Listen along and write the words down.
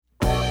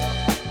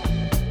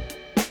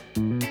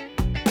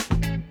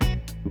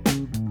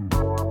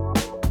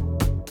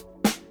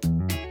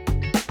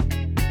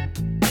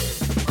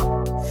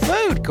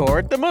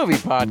Court, the movie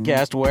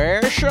podcast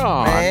where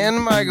Sean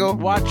and Michael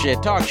watch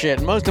it, talk shit,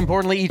 and most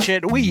importantly, eat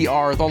shit. We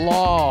are the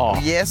law.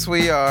 Yes,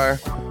 we are.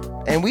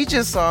 And we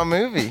just saw a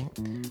movie.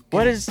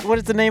 What is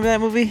the name of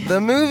that movie? The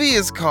movie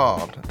is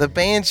called The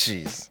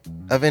Banshees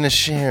of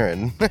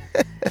Inisherin.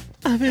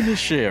 I'm in a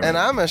share. And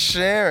I'm a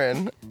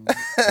Sharon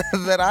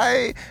that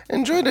I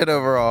enjoyed it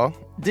overall.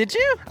 Did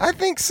you? I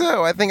think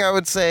so. I think I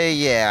would say,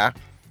 yeah.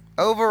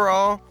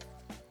 Overall,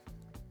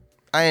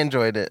 I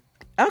enjoyed it.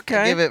 Okay.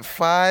 I give it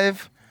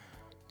 5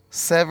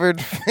 severed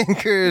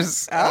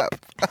fingers up.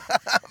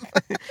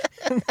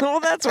 Well,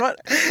 that's what.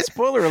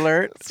 Spoiler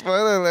alert.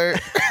 Spoiler alert.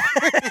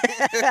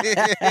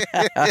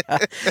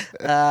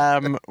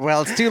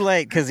 Well, it's too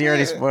late because you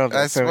already spoiled it.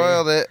 I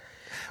spoiled it.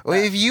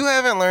 Well, if you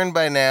haven't learned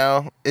by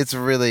now, it's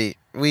really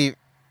we're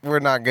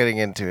not getting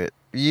into it.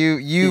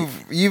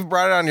 You've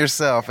brought it on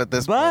yourself at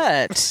this point.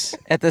 But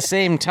at the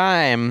same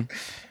time,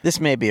 this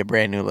may be a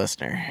brand new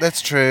listener.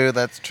 That's true.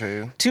 That's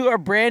true. To our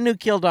brand new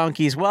Kill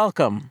Donkeys,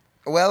 welcome.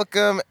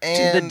 Welcome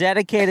and To the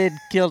dedicated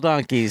Kill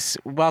Donkeys,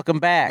 welcome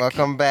back.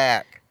 welcome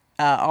back.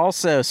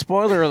 Also,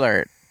 spoiler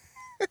alert.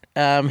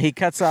 He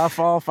cuts off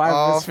all 5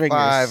 of his fingers.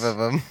 5 of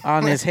them.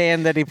 On his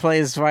hand that he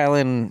plays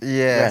violin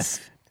Yes.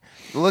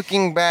 with.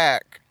 Looking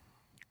back,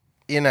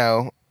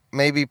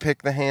 maybe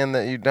pick the hand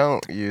that you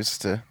don't use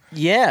to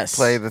Yes.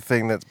 play the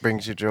thing that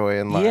brings you joy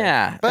in life.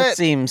 Yeah, that But,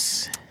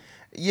 seems...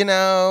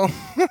 I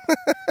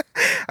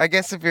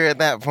guess if you're at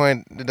that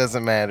point, it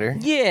doesn't matter.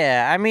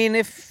 Yeah, I mean,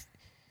 if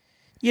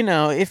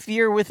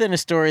you're within a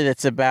story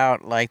that's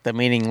about, like, the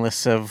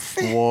meaningless of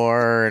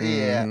war and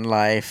Yeah.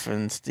 life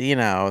and,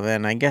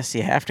 then I guess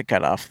you have to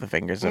cut off the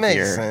fingers of Makes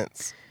your...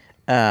 sense.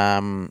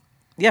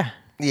 Yeah.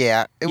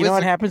 Yeah. You know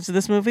what happens to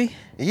this movie?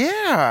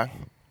 Yeah.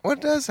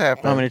 What does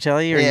happen? Want me to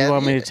tell you, or you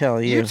want me to tell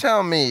you? You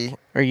tell me.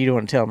 Or you don't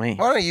want to tell me?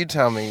 Why don't you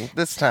tell me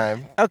this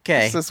time?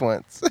 Okay. Just this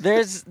once.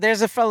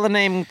 There's a fella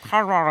named...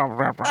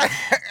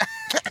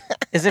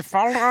 Is it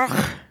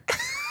Falrock?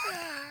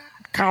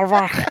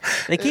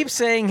 They keep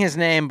saying his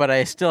name, but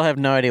I still have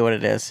no idea what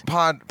it is.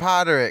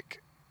 Podrick.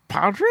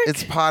 Podrick?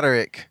 It's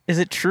Podrick. Is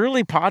it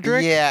truly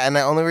Podrick? Yeah, and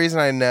the only reason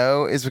I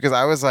know is because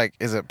I was like,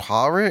 is it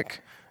Podrick?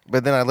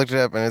 But then I looked it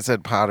up and it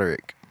said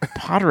Podrick.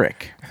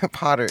 Podrick.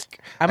 Podrick.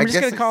 I'm just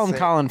going to call him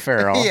Colin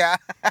Farrell. Yeah.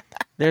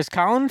 There's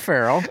Colin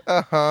Farrell,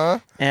 Uh-huh.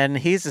 and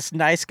he's this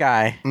nice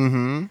guy.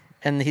 Mm-hmm.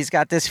 And he's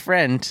got this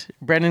friend,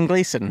 Brendan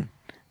Gleeson.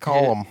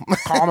 Call him.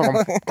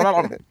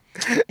 Call him.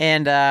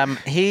 And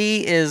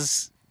he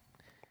is...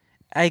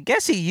 I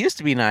guess he used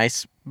to be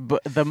nice,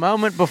 but the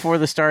moment before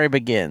the story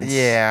begins.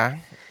 Yeah.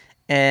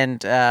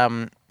 And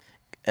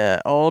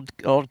old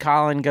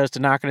Colin goes to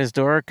knock on his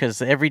door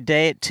because every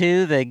day at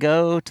 2 they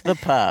go to the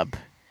pub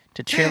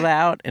to chill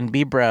out and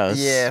be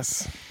bros.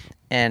 Yes.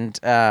 And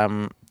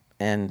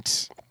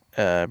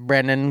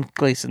Brendan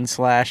Gleeson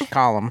 /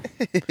 Colin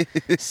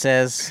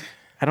says,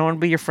 "I don't want to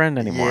be your friend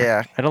anymore.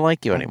 Yeah. I don't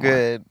like you anymore."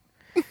 Good.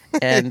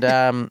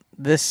 And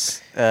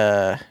this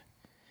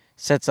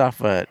sets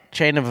off a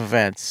chain of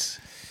events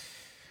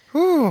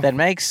Whew. that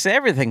makes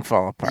everything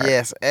fall apart.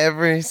 Yes,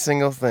 every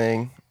single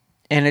thing.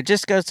 And it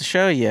just goes to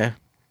show you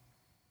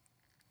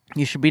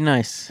should be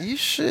nice. You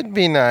should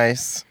be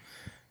nice.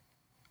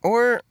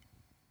 Or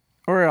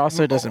Or it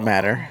also doesn't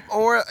matter.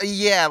 Or,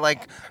 yeah,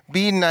 like,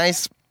 be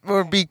nice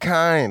or be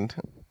kind,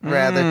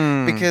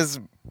 rather. Because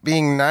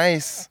being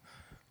nice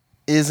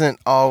isn't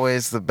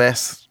always the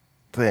best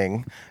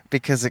thing,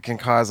 because it can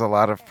cause a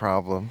lot of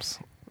problems.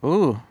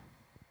 Ooh.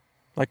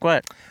 Like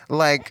what?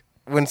 Like,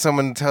 when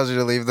someone tells you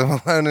to leave them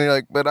alone, and you're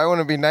like, but I want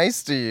to be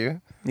nice to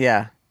you.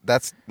 Yeah.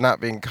 That's not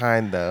being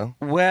kind, though.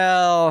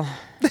 Well,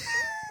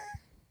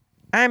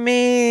 I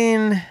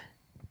mean...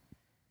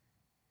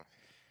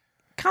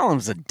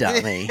 Colin's a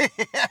dummy.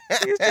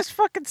 He's just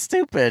fucking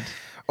stupid.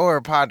 Or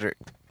Podrick.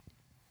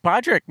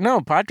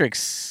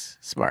 Podrick's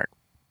smart.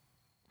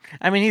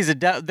 I mean, he's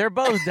they're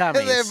both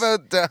dummies. They're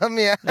both dumb,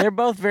 yeah. They're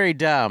both very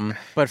dumb,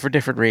 but for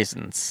different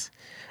reasons.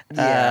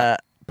 Yeah.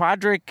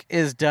 Podrick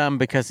is dumb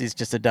because he's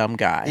just a dumb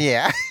guy.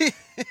 Yeah.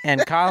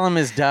 And Colin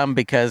is dumb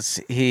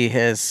because he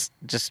has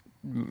just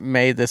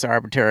made this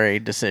arbitrary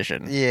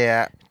decision.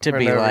 Yeah. To for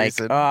be no like,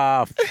 reason.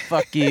 oh,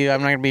 fuck you, I'm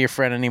not going to be your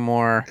friend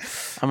anymore.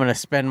 I'm going to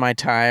spend my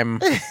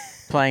time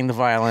playing the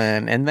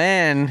violin, and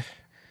then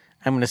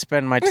I'm going to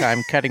spend my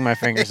time cutting my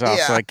fingers off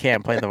so Yeah. I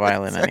can't play the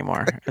violin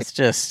anymore. It's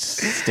just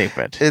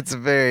stupid. It's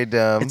very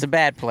dumb. It's a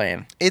bad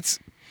plan. It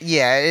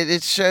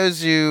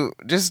shows you,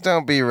 just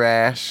don't be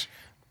rash.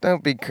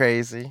 Don't be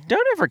crazy.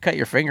 Don't ever cut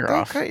your finger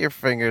Don't off. cut your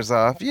fingers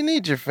off. You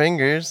need your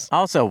fingers.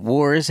 Also,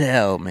 war is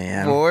hell,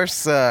 man. War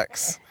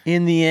sucks.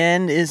 In the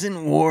end,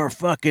 isn't war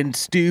fucking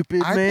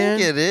stupid, I man?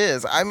 think it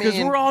is. I Because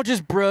mean, we're all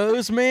just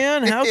bros,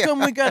 man. How come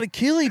we got to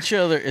kill each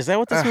other? Is that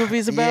what this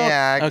movie's about?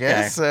 yeah, I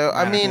guess so.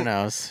 I Who mean,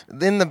 knows?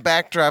 in the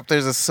backdrop,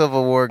 there's a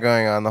civil war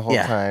going on the whole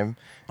Yeah. time.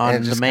 On And it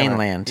the just kinda-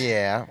 mainland.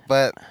 yeah,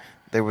 but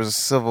there was a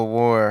civil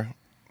war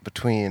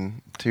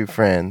between two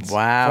friends.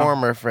 Wow.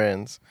 Former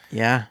friends.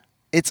 Yeah.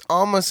 It's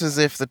almost as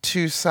if the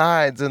two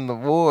sides in the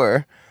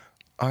war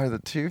are the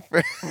two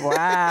friends.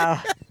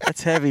 Wow.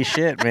 That's heavy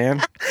shit,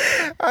 man.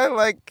 I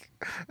like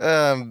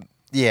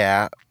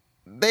Yeah.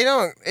 They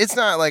don't. It's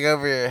not like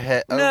over your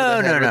head. Over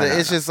No, the head no, with no, it. no,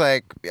 It's just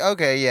like,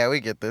 okay, yeah, we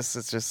get this.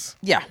 It's just.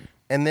 Yeah.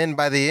 And then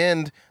by the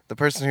end, the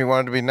person who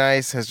wanted to be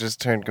nice has just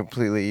turned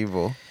completely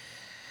evil.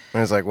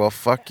 And it's like, well,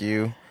 fuck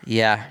you.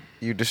 Yeah.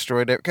 You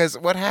destroyed it. Because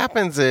what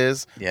happens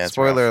is, Yeah, it's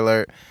spoiler rough.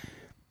 alert,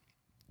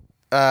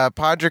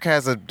 Podrick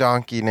has a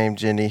donkey named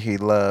Jenny he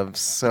loves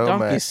so much.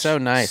 Donkey's so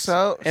nice.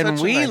 such And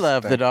a we nice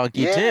love the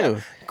donkey, Yeah,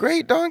 too.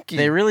 Great donkey.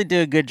 They really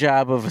do a good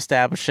job of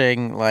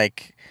establishing,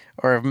 like,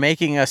 or of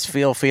making us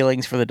feel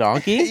feelings for the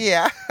donkey.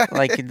 yeah.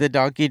 Like, the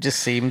donkey just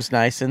seems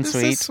nice and It's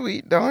sweet. a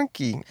sweet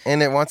donkey.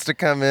 And it wants to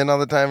come in all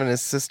the time, and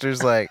his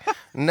sister's like,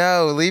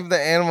 no, leave the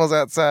animals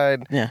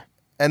outside. Yeah.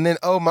 And then,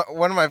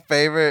 one of my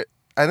favorite,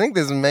 I think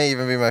this may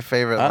even be my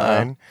favorite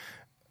line.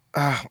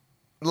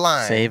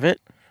 Line. Save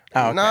it?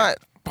 Oh, okay. Not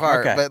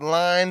part, Okay. but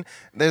line.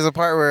 There's a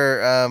part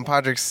where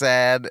Podrick's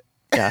sad.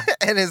 Yeah.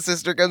 And his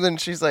sister comes in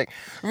and she's like,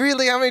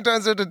 really? How many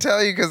times do I have to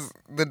tell you? Because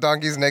the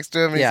donkey's next to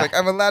him. And Yeah. he's like,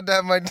 I'm allowed to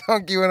have my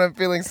donkey when I'm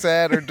feeling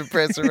sad or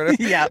depressed or whatever.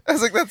 Yeah. I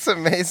was like, that's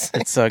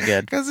amazing. It's so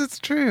good. Because it's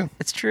true.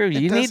 It's true.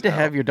 You does need to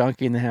help. have your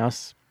donkey in the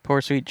house.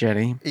 Poor sweet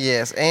Jenny.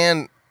 Yes.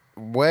 And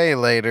way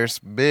later,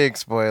 big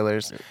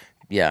spoilers,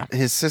 Yeah.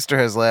 his sister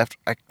has left.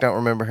 I don't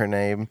remember her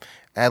name.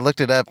 I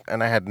looked it up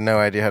and I had no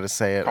idea how to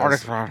say it.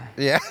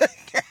 Yeah.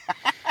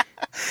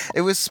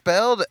 It was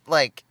spelled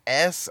like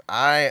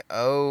Siobhan.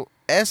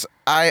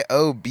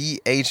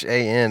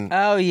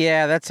 Oh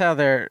yeah, that's how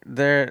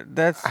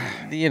that's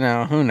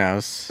who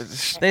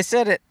knows. They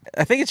said it.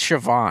 I think it's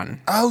Siobhan.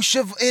 Oh,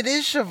 it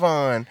is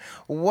Siobhan.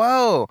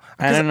 Whoa.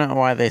 I don't know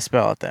why they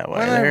spell it that way.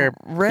 When I They're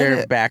read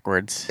it-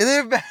 backwards.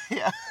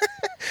 Yeah.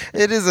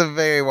 It is a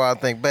very wild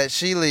thing. But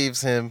she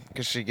leaves him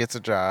because she gets a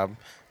job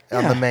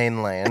on the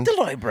mainland. At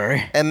the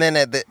library. And then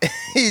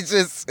he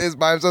just is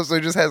by himself, so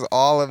he just has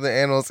all of the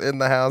animals in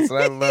the house, and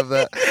I love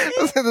that. I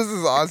was like, this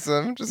is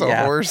awesome. Just a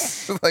Yeah.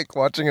 horse, like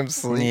watching him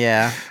sleep.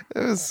 Yeah. It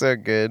was so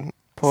good.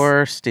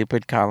 Poor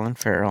stupid Colin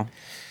Farrell.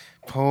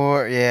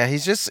 Yeah,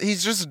 he's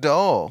just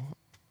dull.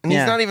 And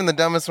Yeah. he's not even the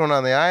dumbest one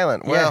on the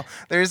island. Well,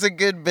 there's a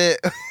good bit.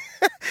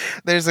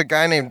 There's a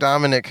guy named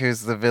Dominic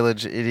who's the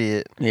village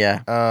idiot.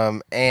 Yeah.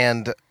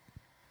 And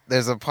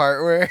there's a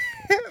part where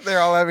they're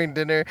all having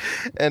dinner,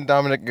 and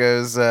Dominic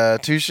goes,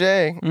 touche.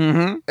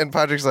 Mm-hmm. And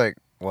Patrick's like,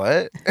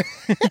 what?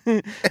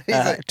 He's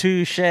like,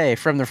 Touche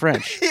from the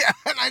French. yeah,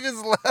 and I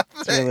just love it.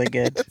 It's really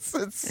good. It's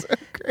so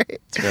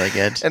great. It's really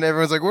good. And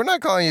everyone's like, we're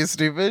not calling you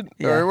stupid.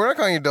 Yeah. Or we're not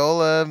calling you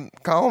dull.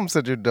 Colin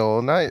said you're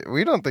dull.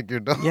 We don't think you're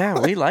dull. Yeah,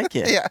 we like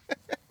it. Yeah.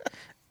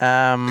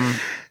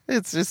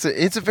 It's just,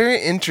 it's a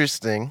very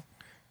interesting,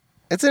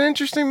 it's an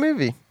interesting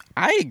movie.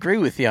 I agree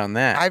with you on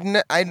that.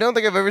 I don't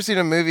think I've ever seen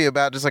a movie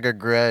about just like a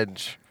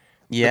grudge.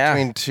 Yeah.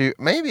 Between two,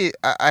 maybe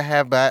I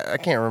have, but I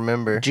can't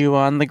remember.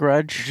 Ju-on the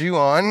Grudge,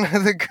 Ju-on,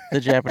 the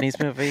Japanese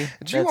movie.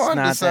 Ju-on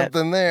to That's not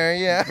something there,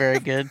 yeah. that very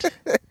good.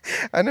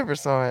 I never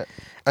saw it.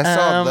 I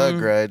saw The Um,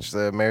 Grudge,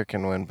 the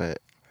American one, but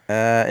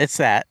It's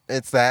that.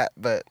 it's that,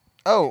 but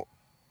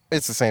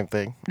it's the same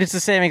thing. It's the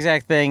same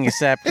exact thing,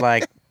 except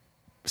like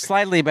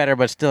slightly better,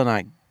 but still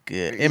not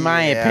good. In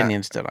my Yeah.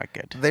 opinion, still not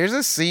good. There's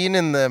a scene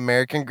in the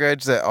American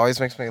Grudge that always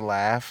makes me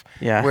laugh.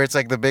 Yeah. Where it's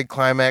like the big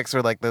climax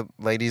where like the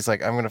lady's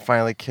like, I'm gonna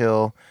finally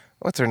kill,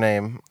 what's her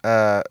name?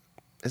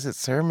 Is it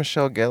Sarah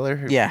Michelle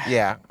Gellar? Yeah.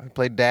 Yeah. Who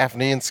played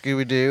Daphne in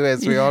Scooby Doo,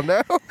 as we all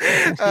know.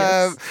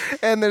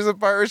 And there's a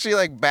part where she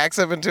like backs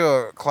up into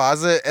a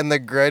closet and the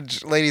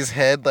Grudge lady's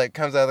head like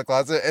comes out of the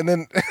closet and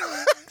then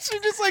she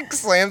just like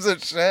slams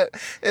it shut.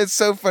 It's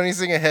so funny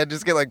seeing a head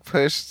just get like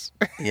pushed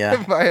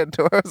Yeah. by a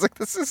door. I was like,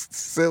 this is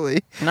silly.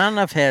 Not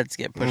enough heads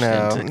get pushed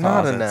No, into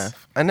not closets.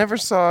 enough. I never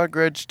saw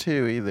Grudge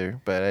 2 either,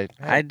 but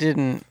I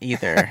didn't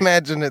either.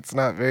 imagine it's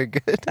not very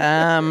good.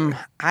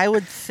 I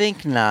would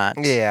think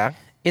not. Yeah.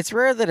 It's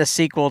rare that a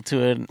sequel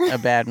to a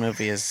bad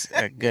movie is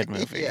a good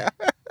movie. Yeah.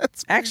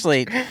 That's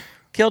Actually,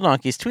 Kill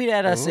Donkeys, tweet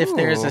at us if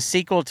there is Ooh. a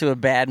sequel to a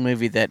bad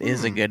movie that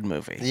is a good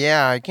movie.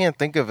 Yeah, I can't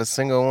think of a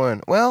single one.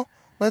 Well,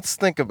 let's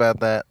think about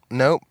that.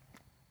 Nope.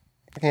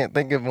 I can't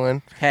think of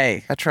one.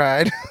 Hey, I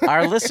tried.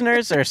 our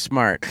listeners are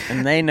smart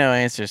and they know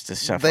answers to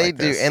stuff They like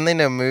do, this. and they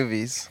know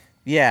movies.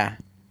 Yeah.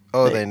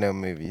 Oh, they know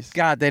movies.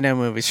 God, they know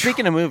movies.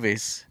 Speaking of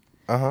movies,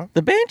 Uh-huh.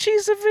 The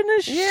Banshees of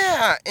Inisherin.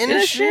 Yeah,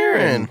 Inisherin.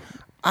 Inisherin.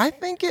 I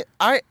think it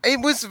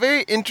was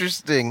very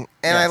interesting,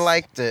 and I Yes.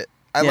 liked it.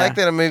 I Yeah. like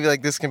that a movie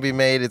like this can be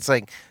made. It's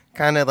like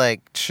kind of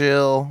like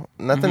chill,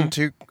 nothing Mm-hmm.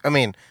 too. I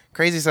mean,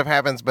 crazy stuff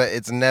happens, but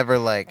it's never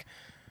like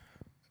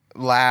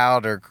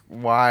loud or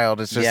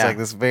wild. It's just Yeah. like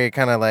this very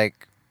kind of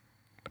like.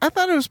 I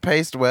thought it was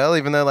paced well,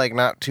 even though like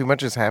not too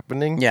much is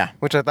happening. Yeah.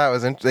 which I thought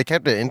was they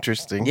kept it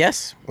interesting.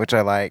 Yes. which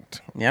I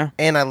liked, Yeah.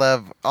 and I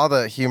love all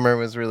the humor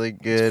was really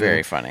good. It's very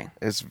and funny.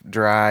 it's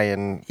dry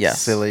and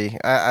Yes. silly.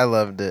 I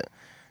loved it.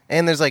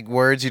 And there's like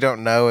words you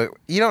don't know.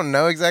 You don't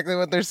know exactly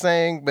what they're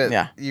saying, but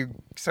Yeah. you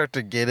start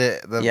to get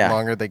it the Yeah.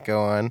 longer they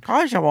go on.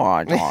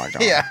 Yeah.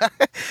 Yeah.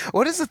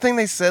 What is the thing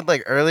they said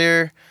like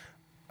earlier?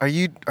 Are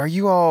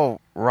you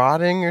all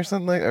rotting or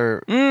something like,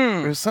 or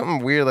there's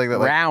something weird like that?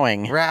 Like,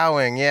 Rowing.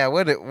 Rowing, yeah.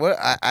 What?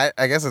 I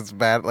guess it's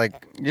bad.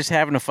 Like, Just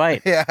having a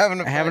fight. yeah,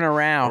 having a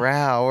row.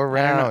 Row. We're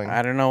rowing.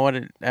 I don't know what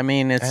it. I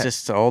mean, it's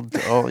just old.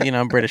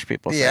 British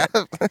people. Say Yeah,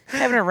 it.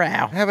 Having a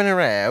row. having a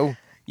row.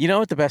 You know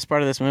what the best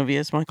part of this movie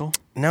is, Michael?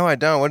 No, I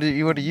don't. What do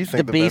you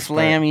think? The beef best part?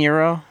 lamb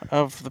gyro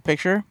of the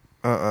picture.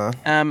 I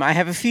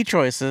have a few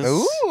choices.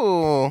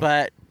 Ooh.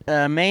 But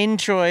main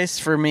choice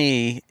for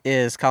me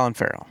is Colin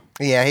Farrell.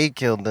 Yeah, he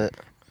killed it.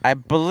 I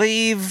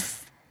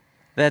believe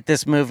that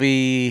this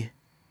movie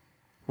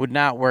would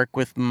not work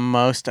with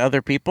most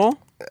other people.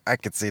 I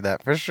could see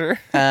that for sure.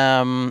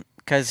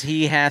 Because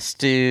he has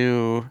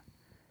to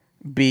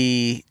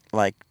be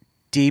like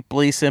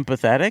deeply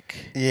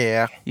sympathetic.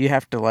 Yeah. You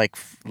have to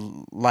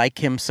like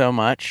him so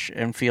much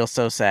and feel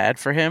so sad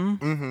for him.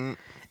 Mm-hmm.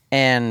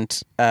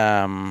 And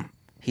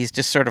he's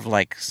just sort of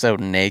like so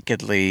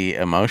nakedly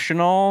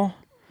emotional.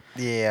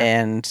 Yeah.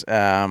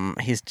 And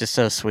he's just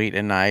so sweet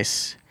and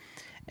nice.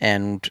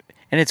 And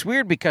it's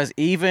weird because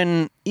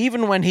even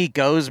when he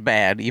goes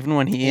bad, even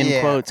when he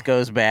in quotes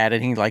goes bad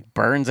and he like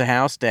burns a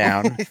house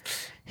down,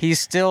 he's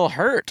still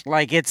hurt.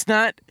 Like it's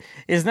not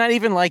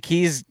even like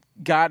he's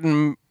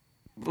gotten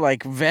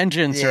like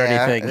vengeance or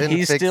anything.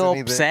 He's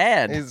still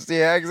sad.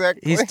 Yeah,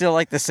 exactly. He's still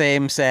like the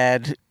same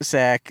sad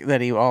sack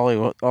that he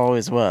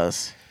always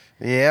was.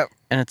 Yep.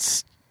 And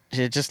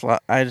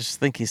I just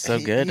think he's so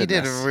good. He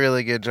did a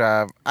really good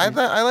job. I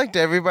liked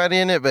everybody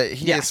in it, but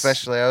he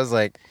especially. I was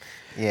like,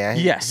 yeah.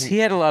 He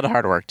had a lot of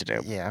hard work to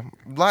do. Yeah,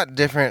 a lot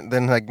different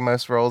than like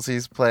most roles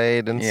he's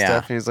played and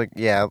stuff. He was like,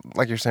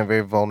 like you're saying,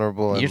 very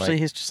vulnerable. And usually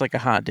he's just like a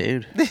hot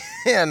dude.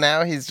 Yeah,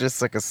 now he's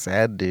just like a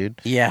sad dude.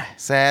 Yeah,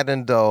 sad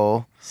and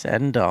dull.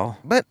 Sad and dull.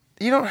 But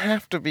you don't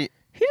have to be.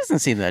 He doesn't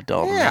seem that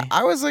dull to me. Yeah,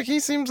 I was like, he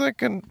seems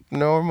like a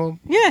normal.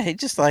 Yeah, he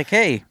just like,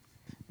 hey,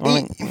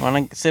 want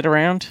to sit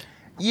around?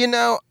 You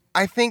know,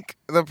 I think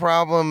the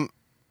problem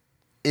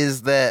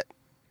is that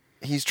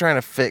he's trying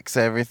to fix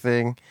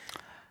everything,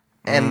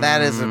 and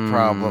that is a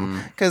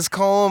problem. Because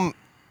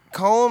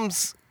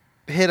Colm's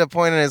hit a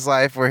point in his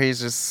life where he's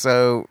just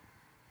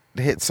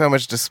hit so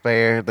much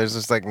despair. There's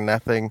just like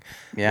nothing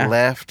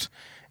left,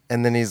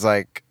 and then he's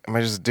like, "Am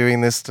I just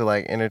doing this to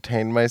like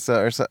entertain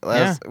myself?" Or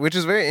something? Which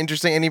is very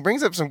interesting. And he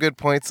brings up some good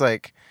points.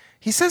 Like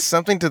he says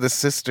something to the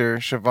sister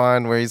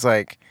Siobhan where he's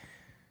like,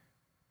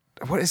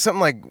 "What is something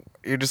like?"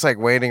 You're just like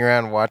waiting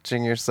around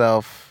watching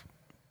yourself,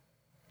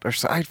 or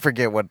so, I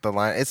forget what the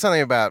line. It's something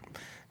about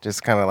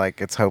just kind of like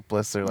it's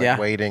hopeless or like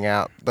waiting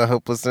out the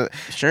hopelessness.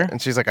 Sure.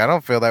 And she's like, I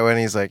don't feel that way. And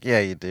he's like,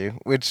 yeah, you do.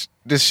 Which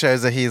just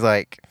shows that he's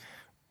like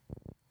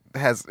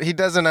he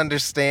doesn't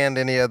understand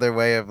any other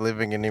way of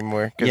living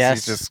anymore because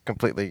he's just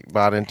completely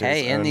bought into.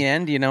 Hey, his in own the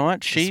end, you know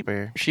what? She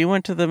despair.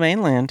 went to the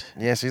mainland.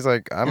 Yeah, she's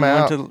like, I'm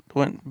out.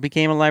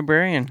 Became a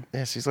librarian.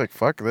 Yeah, she's like,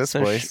 fuck this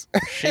place.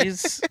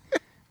 She's.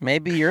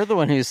 Maybe you're the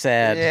one who's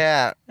sad.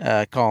 Yeah.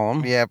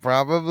 Colm. Yeah,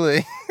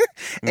 probably.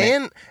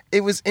 And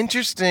it was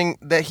interesting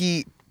that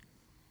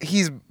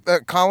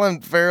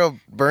Colin Farrell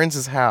burns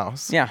his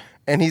house. Yeah.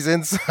 And he's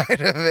inside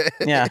of it.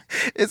 Yeah.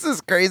 It's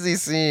this crazy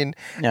scene.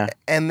 Yeah.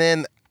 And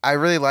then I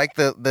really like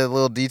the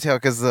little detail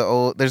because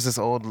there's this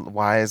old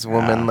wise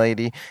woman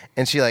lady,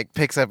 and she like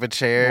picks up a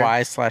chair.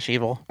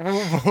 Wise/evil.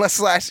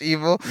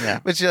 /evil.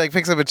 Yeah. But she like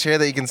picks up a chair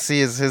that you can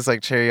see is his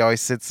like chair he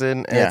always sits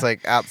in, and it's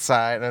like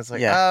outside, and it's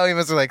like, oh, he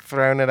must have like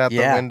thrown it out the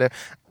window.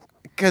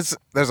 Because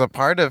there's a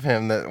part of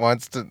him that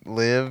wants to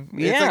live.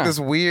 Yeah. It's like this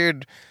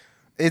weird.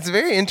 It's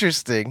very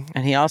interesting.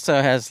 And he also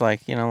has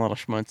like, little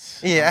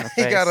schmutz. Yeah,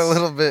 he got a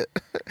little bit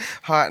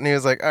hot and he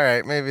was like, all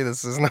right, maybe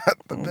this is not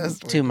the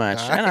best. Too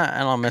much. And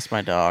I'll miss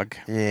my dog.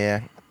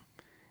 Yeah.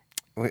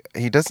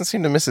 He doesn't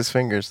seem to miss his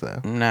fingers though.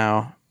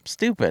 No.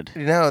 Stupid.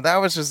 No, that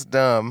was just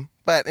dumb.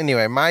 But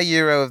anyway, my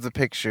hero of the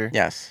picture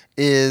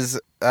is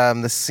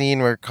the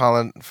scene where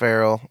Colin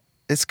Farrell.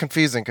 It's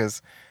confusing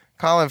because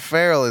Colin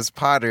Farrell is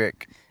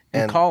Podrick.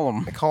 And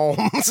Colm.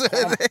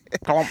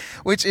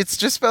 Which it's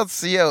just spelled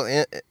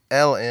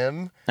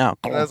Colm. No,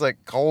 and I was like,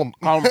 Colm.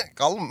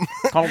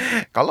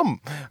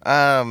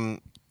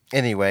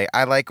 Anyway,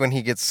 I like when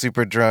he gets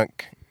super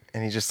drunk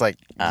and he's just like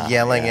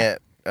yelling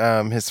at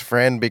his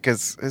friend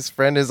because his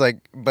friend is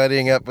like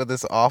buddying up with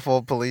this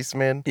awful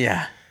policeman.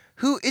 Yeah.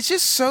 Who, it's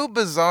just so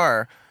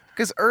bizarre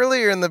because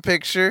earlier in the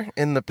picture,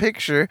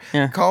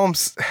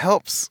 Colm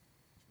helps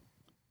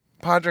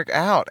Podrick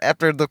out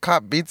after the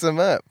cop beats him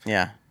up.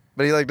 Yeah.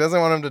 But he like doesn't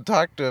want him to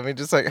talk to him. He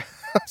just like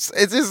it's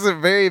just a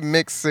very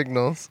mixed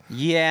signals.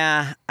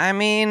 Yeah, I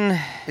mean,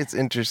 it's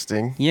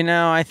interesting.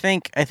 I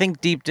think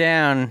deep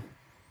down,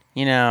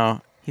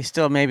 he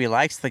still maybe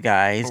likes the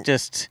guy. He's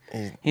just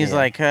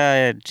like,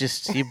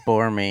 just you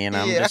bore me, and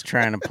I'm just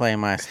trying to play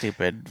my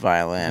stupid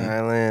violin.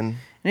 And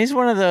he's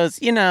one of those,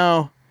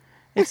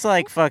 it's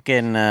like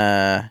fucking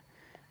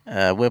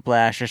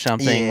Whiplash or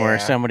something where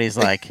somebody's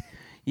like,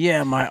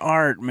 yeah, my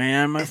art,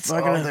 man. It's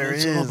all there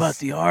it's all is. about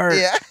the art.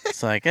 Yeah.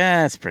 It's like,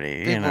 it's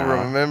pretty, People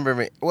remember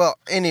me. Well,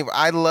 anyway,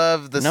 I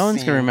love the No one's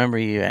scene. going to remember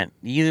you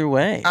either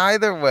way.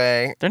 Either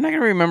way, They're not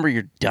going to remember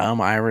your dumb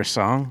Irish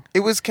song.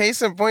 it was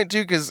case in point,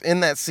 too, because in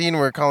that scene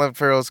where Colin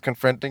Farrell's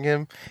confronting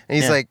him, and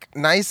he's Yeah. like,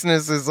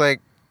 niceness is like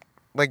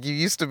you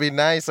used to be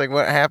nice. Like,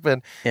 what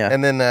happened? Yeah.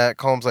 And then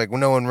Combs like, well,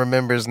 no one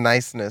remembers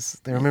niceness.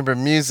 They remember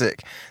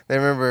music. They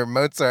remember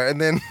Mozart. And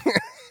then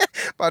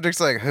Patrick's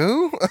like,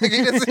 who? Like,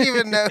 he doesn't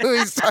even know who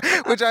he's talking.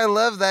 Which I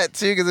love that,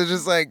 too, because it's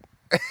just like,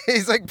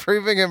 he's like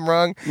proving him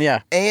wrong.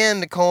 Yeah.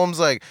 And Combs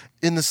like,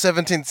 in the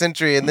 17th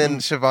century. And then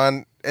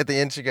Siobhan, at the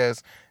end, she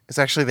goes, it's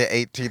actually the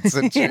 18th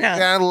century. Yeah.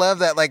 And I love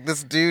that. Like,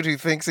 this dude who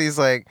thinks he's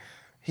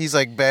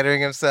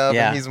bettering himself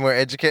Yeah. and he's more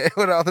educated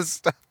with all this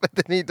stuff, but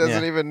then he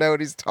doesn't Yeah. even know what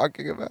he's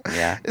talking about.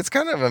 Yeah. It's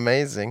kind of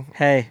amazing.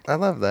 Hey, I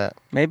love that.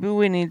 maybe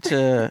we need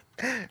to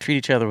treat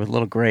each other with a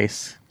little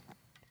grace,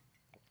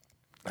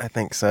 I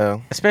think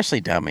so. especially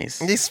dummies.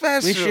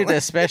 Especially, We should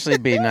especially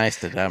be nice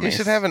to we dummies.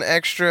 should have an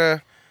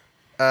extra.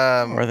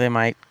 Or they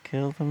might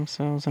kill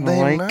themselves in a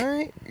They lake.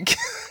 might.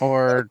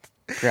 Or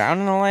drown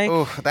in a lake.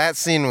 Oh, that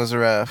scene was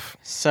rough.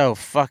 So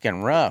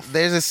fucking rough.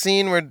 There's a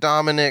scene where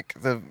Dominic,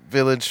 the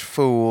village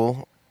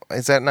fool,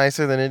 is that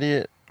nicer than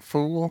idiot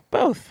fool?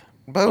 Both.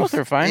 Both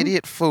are fine.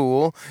 Idiot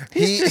fool.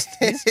 He's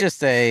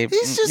just a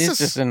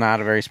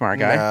not a very smart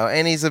guy. No,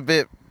 and he's a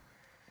bit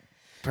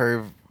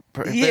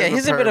Yeah,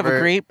 he's a bit of a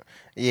pervert. creep.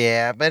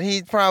 Yeah, but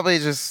he probably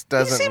just He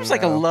doesn't. seems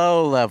like a know.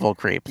 low level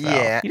creep, though.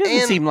 Yeah, He doesn't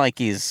and- seem like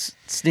he's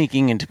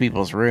sneaking into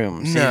people's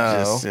rooms. No.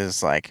 He just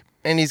is like,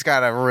 And he's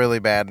got a really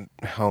bad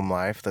home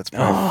life that's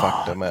probably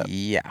fucked him up.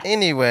 yeah.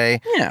 Anyway,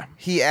 Yeah.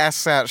 he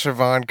asks out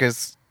Siobhan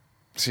because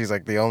she's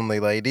like the only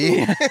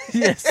lady.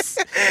 Yes.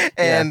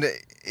 And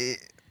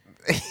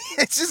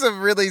it's just a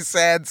really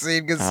sad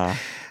scene because Oh,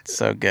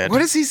 so good.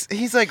 what is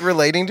he's like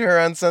relating to her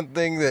on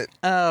something that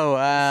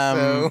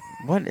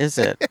What is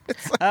it?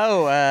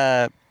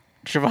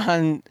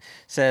 Siobhan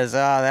says,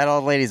 that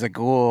old lady's a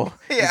ghoul.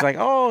 Yeah. He's like,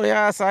 oh,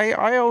 yes, I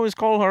always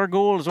call her a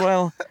ghoul as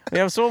well. We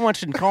have so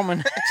much in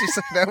common. she's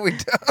like, no, we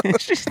don't.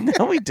 She's,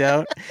 no, we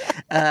don't.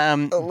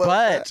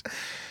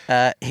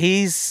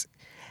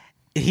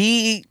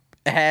 He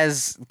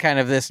has kind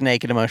of this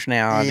naked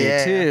emotionality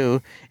Yeah.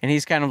 too, and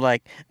he's kind of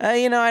like,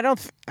 I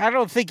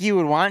don't think you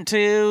would want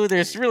to.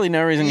 There's really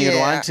no reason you'd Yeah.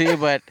 want to,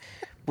 but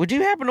would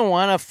you happen to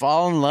want to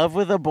fall in love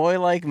with a boy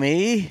like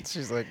me?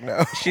 She's like,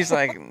 no. She's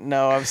like,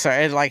 no, I'm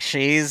sorry. Like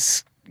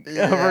she's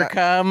Yeah.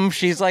 overcome.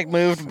 She's like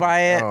moved by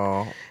it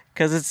Oh.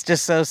 because it's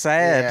just so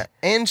sad.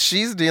 Yeah. And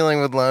she's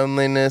dealing with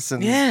loneliness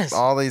and Yes.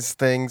 all these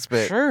things,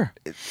 but Sure.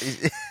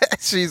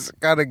 she's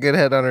got a good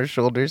head on her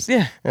shoulders.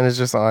 Yeah. And is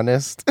just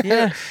honest.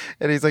 Yeah.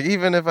 And he's like,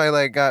 even if I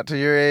like got to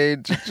your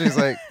age, she's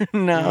like,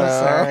 No, No.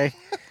 sorry.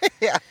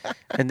 yeah.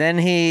 And then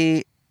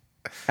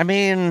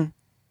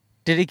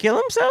did he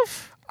kill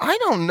himself? I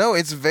don't know.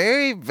 It's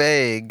very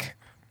vague,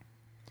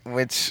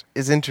 which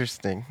is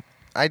interesting.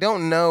 I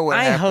don't know what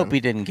I happened. hope he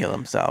didn't kill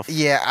himself.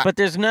 Yeah, But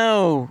there's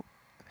no.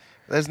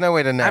 there's no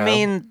way to know. I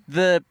mean,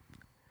 the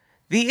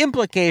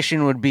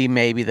implication would be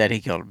maybe that he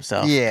killed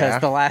himself. Yeah.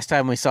 Because the last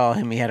time we saw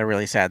him, he had a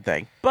really sad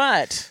thing.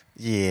 But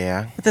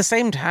yeah, at the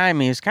same time,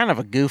 he was kind of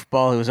a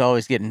goofball who was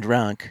always getting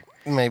drunk.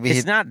 maybe It's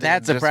he not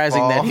that did just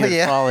surprising that fall. he would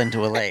Yeah. fall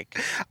into a lake.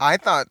 I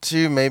thought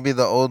too. Maybe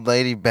the old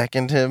lady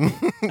beckoned him.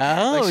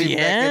 Oh, like she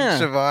yeah.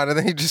 beckoned Siobhan, and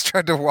then he just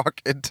tried to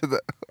walk into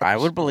the. I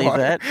would believe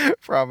water.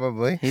 that.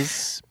 Probably.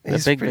 He's a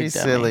He's big, pretty big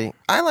dummy. silly.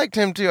 I liked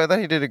him too. I thought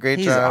he did a great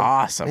He's job.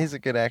 awesome. He's a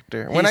good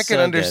actor. When He's I could so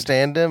good.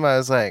 understand him, I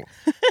was like,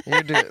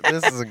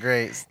 "This is a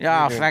great."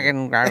 Yeah, you're doing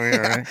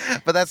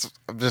fucking. But that's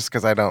just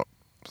because I don't.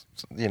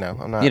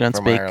 I'm not You don't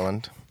from speak.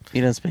 Ireland.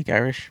 You don't speak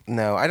Irish?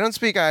 No, I don't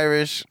speak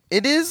Irish.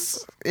 It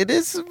is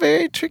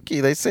very tricky.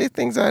 They say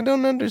things I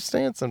don't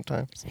understand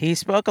sometimes. He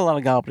spoke a lot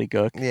of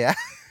gobbledygook. Yeah.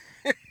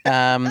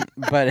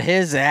 But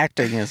his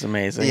acting is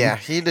amazing. Yeah,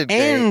 he did great.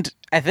 And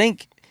I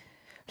think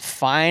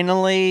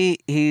finally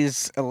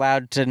he's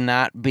allowed to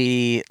not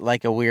be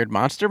like a weird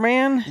monster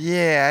man.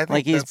 Yeah, I think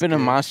Like he's that's been a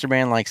good. monster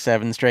man like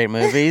 7 straight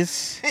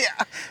movies.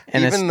 Yeah.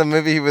 And Even the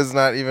movie he was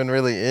not even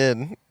really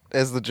in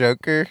as the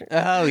Joker.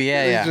 Oh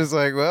yeah, He's yeah. just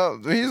like, well,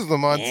 he's the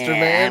monster Yeah, I'm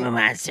man. a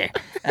monster.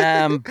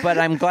 But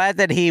I'm glad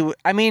that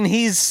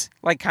he's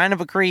like kind of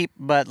a creep,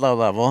 but low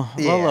level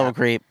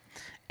creep.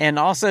 And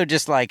also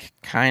just like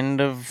kind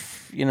of,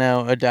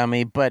 a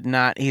dummy, but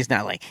he's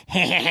not like,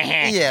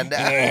 Yeah, no.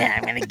 yeah,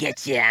 I'm going to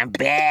get you, I'm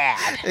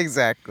bad.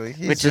 Exactly.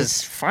 He's Which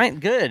is fine,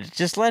 good.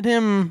 Just let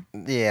him,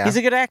 yeah. he's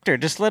a good actor.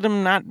 Just let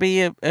him not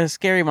be a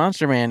scary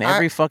monster man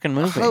every fucking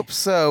movie. I hope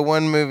so.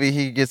 One movie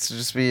he gets to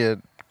just be a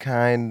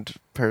kind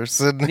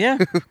person Yeah.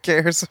 who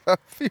cares about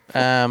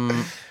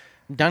people.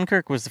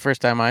 Dunkirk was the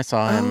first time I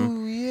saw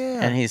him. Oh,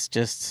 yeah. And he's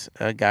just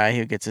a guy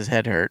who gets his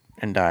head hurt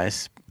and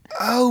dies.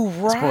 Oh,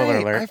 right. Spoiler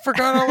alert. I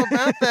forgot all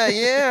about that.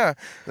 Yeah.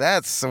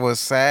 That was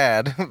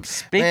sad.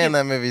 Man,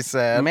 that movie's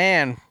sad.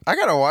 Man, I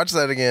got to watch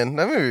that again.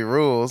 That movie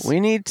rules.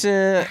 we need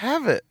to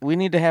have it.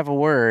 have a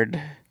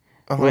word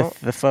with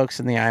the folks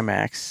in the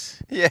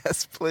IMAX.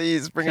 Yes,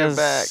 please bring it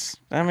back.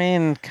 I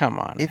mean, come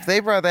on. If they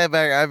brought that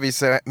back, I'd be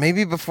so.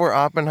 Maybe before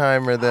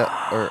Oppenheimer,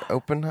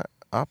 Oppenheimer.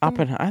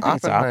 I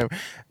think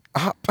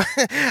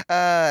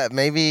it's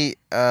maybe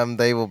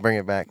they will bring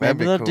it back. That'd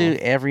Maybe be they'll cool. do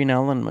every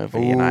Nolan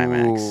movie in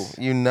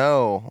IMAX. You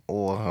know,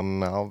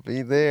 I'll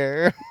be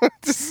there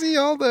to see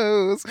all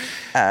those.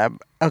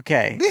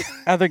 Okay.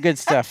 Other good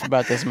stuff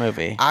about this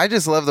movie. I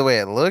just love the way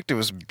it looked. It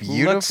was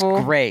beautiful.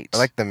 Looks great. I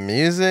like the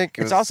music.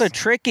 It's also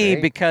tricky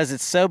because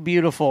it's so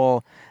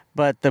beautiful,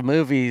 but the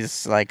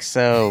movie's like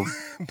so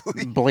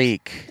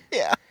bleak.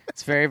 Yeah.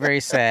 It's very,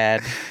 very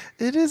sad.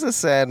 It is a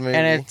sad movie.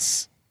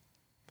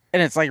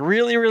 And it's like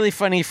really, really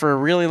funny for a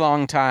really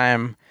long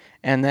time,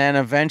 and then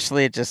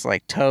eventually it just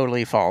like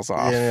totally falls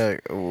off. Yeah,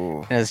 like,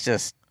 ooh. And it's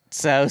just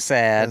so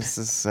sad. This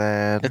is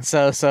sad. It's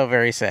so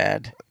very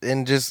sad.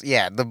 And just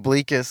the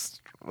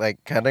bleakest,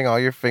 like cutting all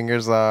your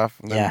fingers off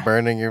and then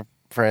burning your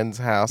friend's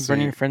house.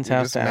 Burning your friend's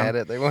house down. Mad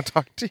at they won't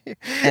talk to you.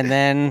 And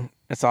then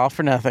it's all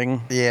for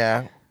nothing.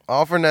 Yeah,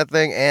 all for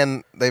nothing,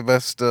 and they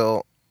both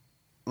still.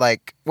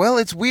 Like, well,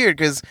 it's weird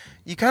because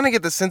you kind of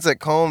get the sense that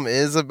Colm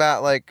is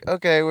about like,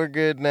 okay, we're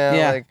good now.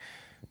 Yeah. Like,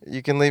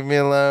 you can leave me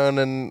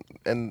alone,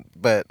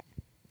 but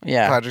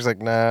Patrick's like,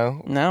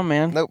 no,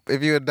 man. Nope.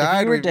 If you had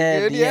died, you were we'd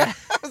dead, be good. Yeah.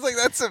 I was like,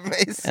 that's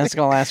amazing. That's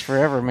gonna last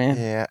forever, man.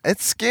 Yeah,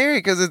 it's scary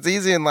because it's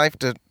easy in life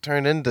to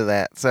turn into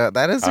that. So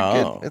that is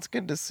it's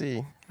good to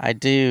see. I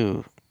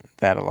do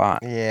that a lot.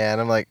 Yeah,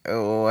 and I'm like,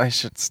 oh, I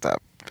should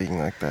stop being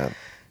like that.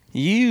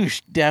 You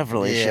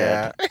definitely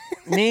should.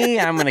 Me,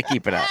 I'm going to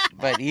keep it up,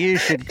 but you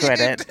should quit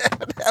it.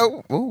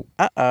 Oh,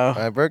 uh-oh.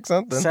 I broke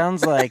something.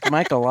 Sounds like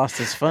Michael lost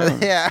his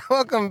phone. Yeah,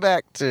 welcome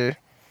back to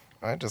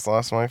I Just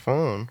Lost My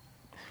Phone.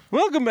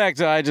 Welcome back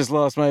to I Just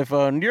Lost My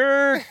Phone.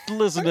 You're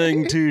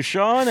listening to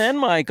Sean and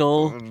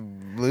Michael.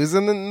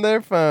 Losing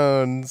their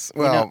phones.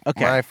 Well,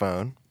 my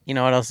phone. You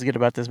know what else is good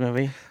about this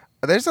movie?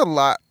 There's a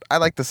lot. I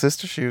like the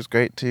sister. She was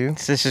great, too.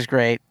 Sister's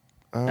great.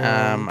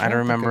 I don't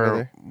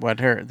remember what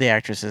the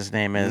actress's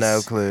name is.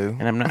 No clue.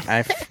 And I'm not.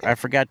 I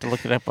forgot to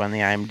look it up on the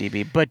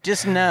IMDb. But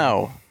just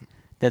know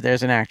that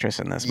there's an actress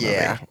in this movie.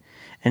 Yeah.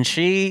 And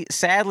she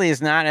sadly is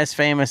not as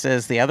famous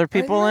as the other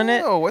people in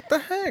it. Oh, what the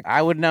heck?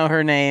 I would know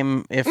her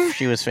name if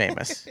she was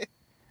famous.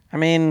 I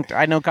mean,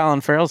 I know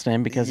Colin Farrell's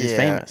name because he's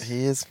famous.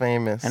 He is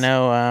famous. I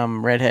know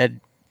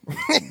redhead.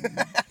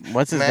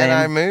 What's his name?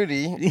 Man-Eye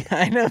Moody.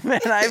 I know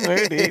Man-Eye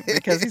Moody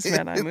because he's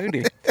Man-Eye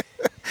Moody.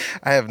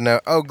 I have no.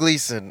 Oh,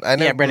 Gleason. I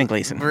know. Yeah, Brendan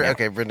Gleeson.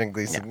 Okay, Brendan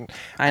Gleeson. Yeah.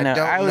 I know.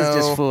 I was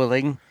just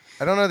fooling.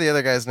 I don't know the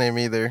other guy's name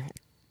either.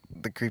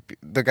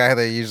 The guy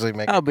they usually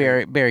make. Oh,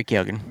 Barry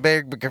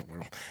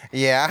Keoghan.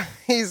 Yeah,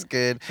 he's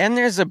good. And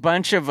there's a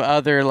bunch of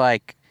other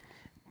like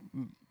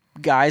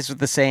guys with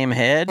the same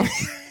head.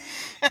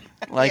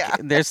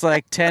 There's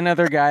like 10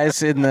 other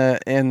guys in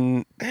the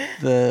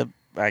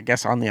I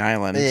guess on the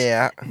island.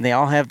 Yeah. And they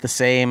all have the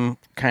same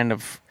kind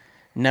of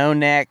no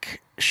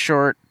neck,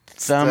 short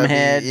thumb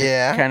head,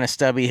 kind of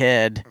stubby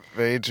head.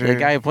 Very true. The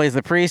guy who plays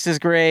the priest is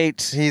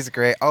great. He's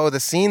great. Oh, the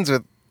scenes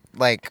with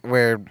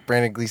where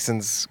Brandon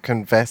Gleeson's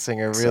confessing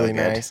are really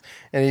nice.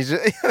 And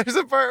there's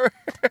a part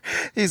where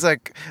he's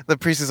like, the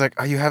priest is like,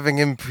 "Are you having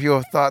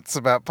impure thoughts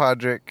about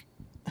Podrick?"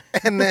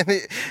 And then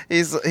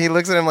he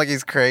looks at him like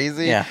he's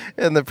crazy. Yeah.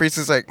 And the priest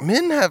is like,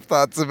 "Men have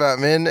thoughts about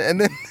men."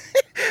 And then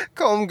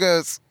Colm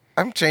goes,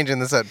 "I'm changing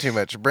this up too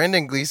much."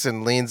 Brendan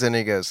Gleeson leans in and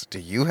he goes, "Do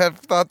you have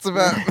thoughts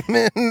about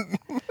men?"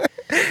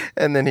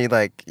 And then he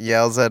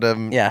yells at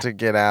him to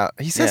get out.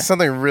 He says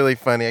something really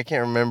funny. I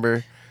can't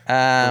remember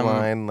the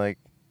line,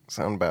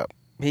 something about.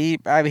 He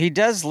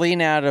does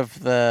lean out of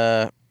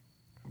the,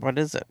 what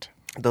is it?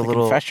 The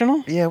little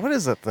confessional? Yeah, what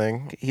is that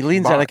thing? He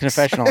leans out of the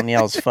confessional and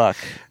yells "fuck."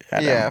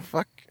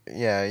 Fuck.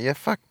 Yeah, you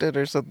fucked it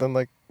or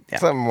something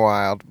something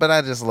wild. But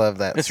I just love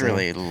that. It's scene.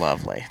 really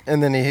lovely.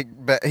 And then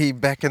he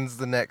beckons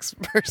the next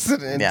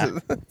person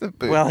into the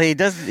booth. Well, he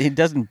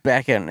doesn't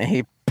beckon.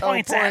 He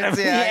points at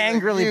him. Yeah, he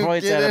angrily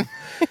points at him.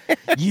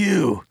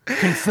 You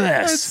confess.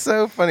 That's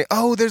so funny.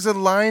 Oh, there's a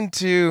line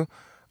too.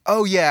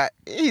 Oh yeah,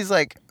 he's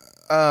later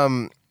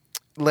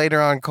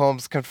on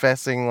Colm's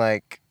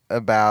confessing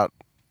about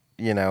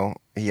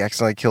he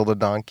accidentally killed a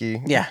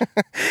donkey. Yeah.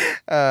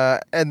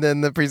 And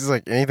then the priest is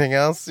like, "Anything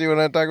else you want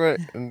to talk about?"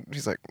 And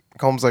he's like,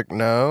 Colm's like,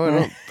 "No, I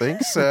don't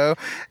think so."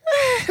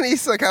 And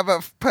he's like, "How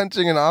about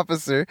punching an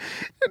officer?"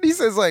 And he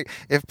says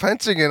if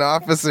punching an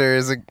officer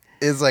is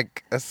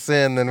a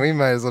sin, then we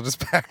might as well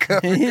just back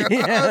up and go.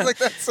 I was like,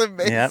 that's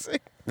amazing.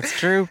 Yep. It's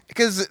true.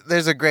 Because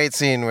there's a great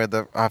scene where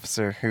the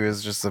officer, who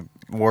is just the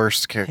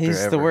worst character ever.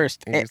 He's the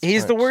worst.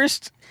 He's the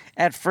worst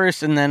at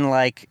first, and then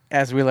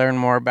as we learn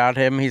more about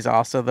him, he's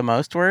also the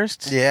most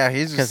worst. Yeah,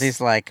 because he's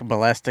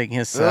molesting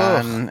his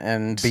son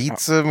and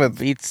beats him with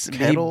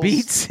kettles.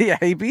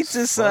 He beats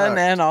his son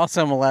and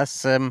also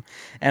molests him,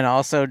 and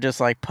also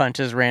just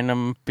punches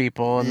random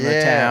people in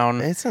the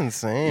town. It's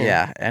insane.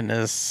 Yeah, and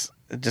is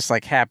just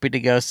happy to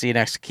go see an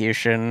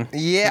execution.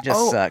 Yeah, it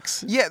just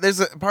sucks. Yeah,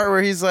 there's a part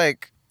where he's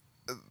like,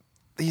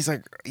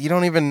 you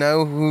don't even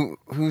know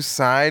whose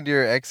side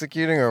you're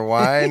executing or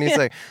why, and he's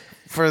like,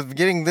 for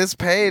getting this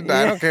paid,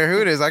 I don't care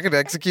who it is. I could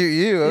execute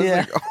you. I was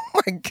like,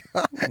 oh my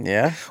God.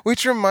 Yeah.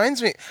 Which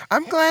reminds me,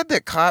 I'm glad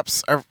that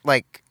cops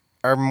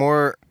are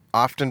more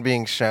often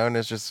being shown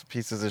as just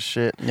pieces of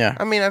shit. Yeah.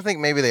 I mean, I think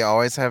maybe they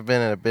always have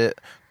been in a bit,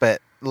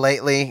 but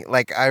lately,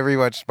 like I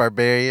rewatched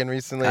Barbarian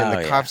recently, and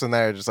the cops in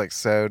there are just like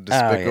so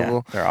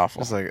despicable. They're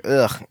awful. Just like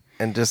ugh,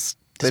 and just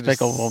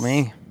Despicable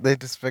Me. They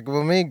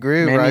Despicable Me.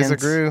 Gru. Minions. Rise of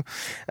Gru.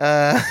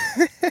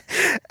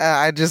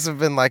 I just have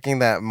been liking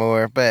that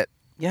more. But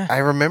Yeah. I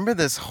remember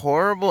this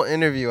horrible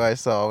interview I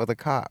saw with a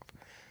cop.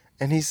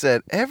 And he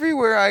said,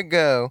 everywhere I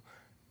go,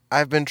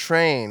 I've been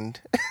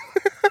trained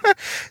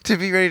to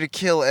be ready to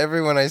kill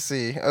everyone I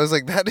see. I was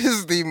like, that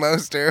is the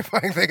most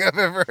terrifying thing I've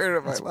ever heard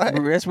of my life.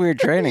 That's weird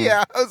training.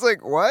 Yeah. I was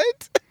like,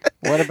 what?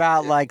 What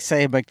about, like,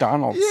 say,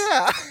 McDonald's?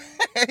 Yeah.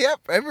 Yep,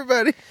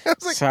 everybody. I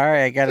was like,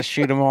 Sorry, I got to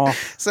shoot them all.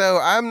 so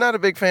I'm not a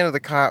big fan of the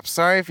cops.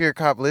 Sorry if you're a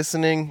cop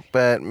listening,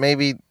 but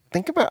maybe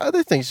think about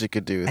other things you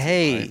could do. With your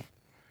Hey,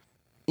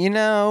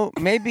 life.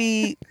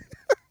 maybe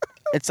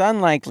it's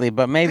unlikely,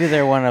 but maybe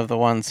they're one of the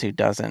ones who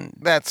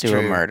doesn't That's do true.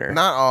 a murder.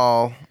 Not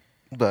all,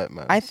 but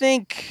most. I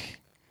think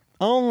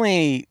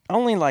only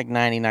like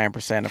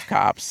 99% of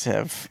cops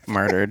have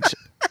murdered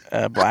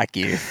black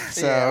youth.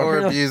 So or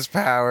really- abused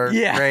power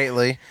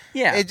greatly.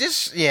 Yeah. It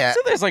just, yeah. So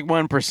there's like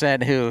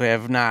 1% who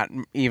have not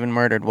even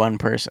murdered one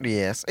person.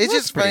 Yes. It's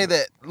That's just funny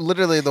that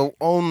literally the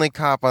only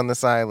cop on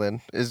this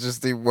island is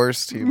just the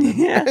worst human.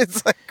 Yeah.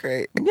 It's like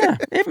great. Yeah,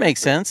 it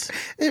makes sense.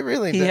 It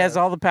really He does. has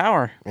all the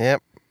power.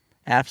 Yep.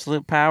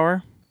 Absolute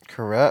power.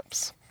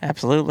 Corrupts.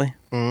 Absolutely.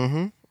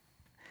 Mm-hmm.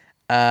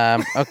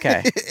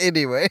 Okay.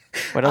 Anyway.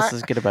 What else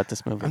is good about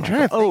this movie? I'm Michael?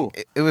 trying to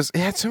think. It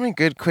had so many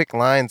good quick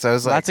lines. I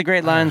was like, Lots of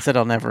great lines that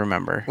I'll never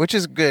remember. which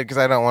is good because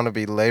I don't want to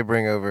be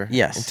laboring over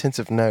Yes.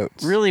 intensive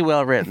notes. Really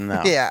well written,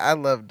 though. Yeah, I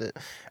loved it.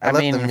 I loved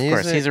mean, the of music.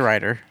 course, he's a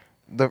writer.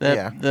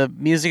 Yeah. The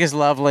music is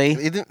lovely.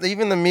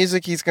 Even the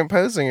music he's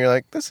composing, you're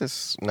like, this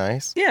is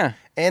nice. Yeah.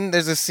 And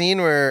there's a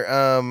scene where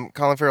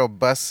Colin Farrell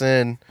busts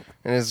in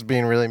and is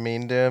being really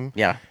mean to him.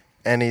 Yeah.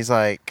 And he's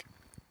like,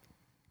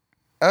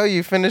 oh,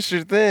 you finished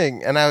your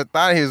thing. And I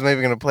thought he was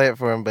maybe going to play it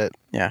for him, but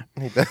Yeah.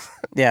 he doesn't.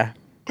 Yeah.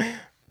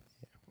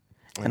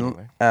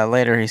 Anyway. And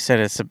later he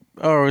said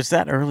or was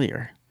that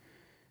earlier?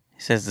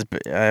 He says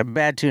it's a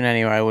bad tune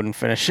anyway, I wouldn't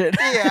finish it.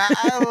 Yeah,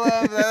 I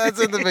love that.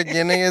 That's at the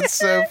beginning. It's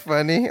so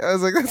funny. I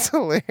was like, that's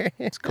hilarious.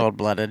 It's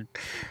cold-blooded.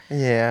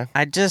 Yeah.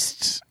 I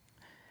just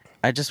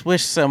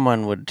wish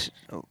someone would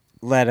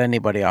let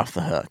anybody off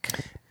the hook.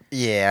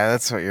 Yeah,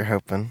 that's what you're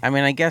hoping. I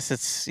mean, I guess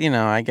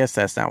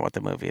that's not what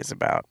the movie is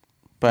about.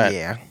 But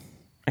yeah.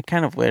 I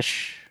kind of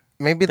wish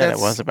Maybe that that's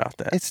it was about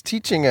that. It's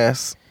teaching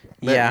us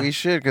that we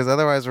should, because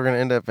otherwise we're going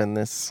to end up in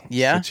this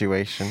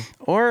situation.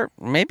 Or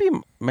maybe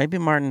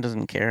Martin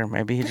doesn't care.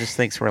 Maybe he just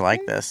thinks we're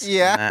like this.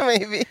 Yeah,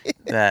 maybe.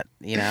 That,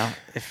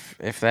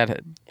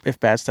 if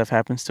bad stuff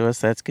happens to us,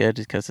 that's good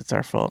because it's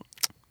our fault.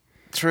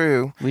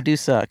 True. We do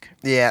suck.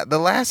 Yeah, the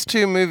last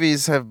two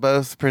movies have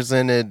both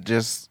presented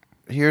just,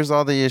 here's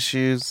all the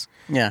issues.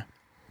 Yeah.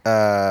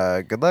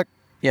 Good luck.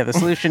 Yeah, the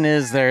solution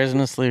is there isn't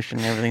a solution.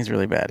 Everything's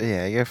really bad.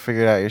 Yeah, you got to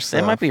figure it out yourself.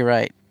 They might be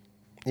right.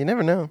 You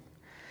never know.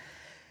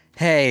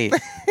 Hey,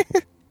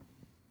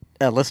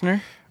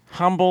 listener,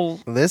 humble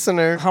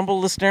Listener.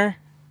 listener,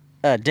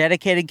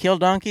 dedicated kill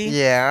donkey.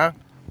 Yeah.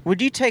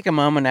 Would you take a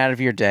moment out of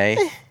your day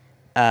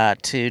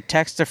to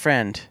text a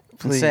friend and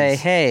Please. say,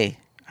 "Hey,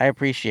 I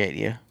appreciate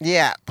you."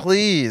 Yeah,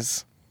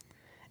 please.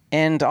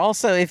 And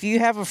also, if you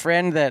have a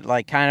friend that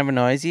like kind of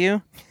annoys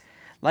you,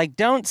 like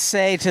don't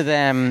say to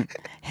them,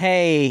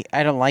 "Hey,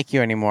 I don't like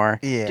you anymore."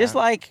 Yeah. Just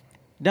like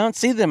don't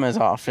see them as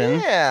often.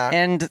 Yeah.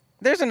 And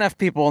there's enough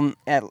people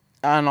in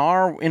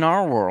our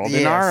world,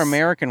 in our Yes.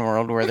 American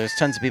world, where there's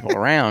tons of people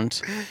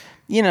around.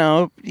 You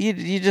know,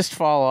 you just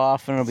fall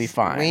off and it'll be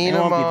fine. Wean It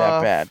won't 'em be that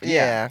off. bad.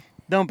 Yeah.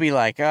 Don't be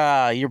like,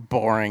 you're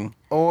boring.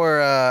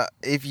 Or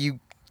if you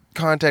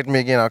contact me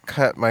again, I'll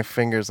cut my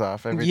fingers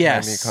off every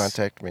time you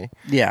contact me.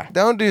 Yeah.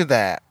 Don't do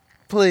that.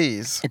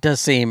 Please. It does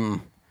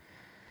seem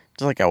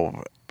just like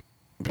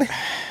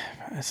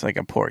it's like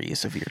a poor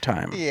use of your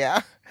time.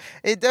 Yeah.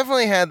 It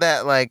definitely had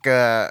that like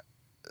a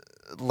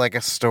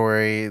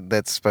story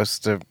that's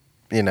supposed to,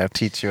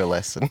 teach you a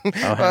lesson. Oh,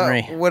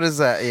 Henry. What is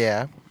that?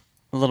 Yeah.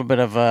 A little bit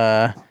of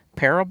a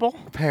parable.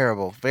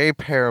 Parable. Very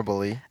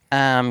parable-y.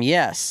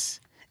 Yes.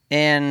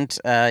 And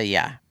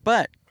yeah.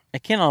 But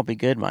it can't all be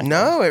good, Michael.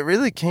 No, it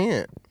really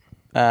can't.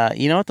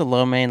 You know what the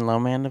low man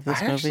of this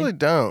I movie? actually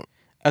don't.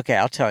 Okay,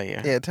 I'll tell you.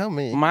 Yeah, tell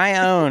me. My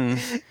own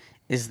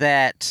is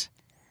that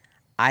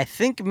I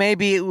think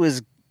maybe it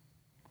was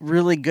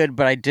really good,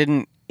 but I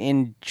didn't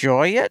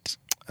enjoy it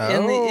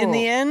in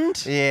the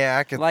end. Yeah,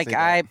 I could Like see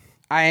that.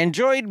 I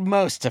enjoyed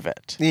most of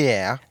it.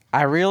 Yeah.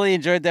 I really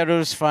enjoyed that it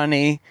was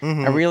funny.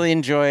 Mhm. I really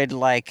enjoyed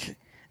like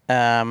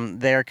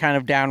their kind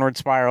of downward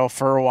spiral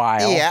for a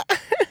while. Yeah.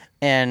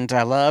 And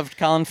I loved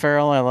Colin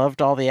Farrell. I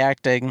loved all the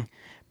acting,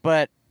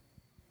 but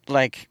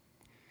like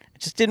I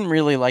just didn't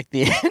really like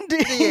the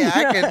ending. Yeah,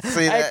 I could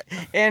see that.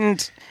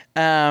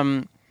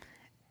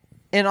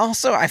 And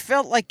also I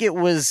felt like it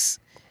was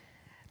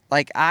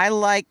like I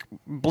like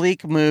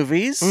bleak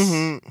movies.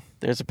 Mm-hmm.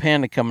 There's a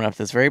panda coming up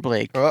that's very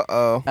bleak.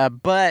 Uh-oh.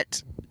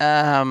 But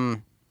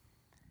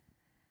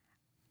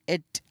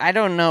I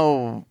don't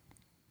know.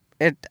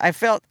 I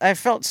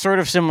felt sort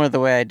of similar the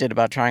way I did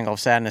about Triangle of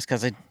Sadness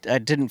because I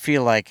didn't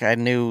feel like I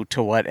knew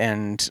to what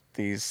end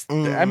these.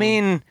 I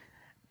mean,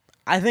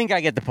 I think I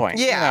get the point.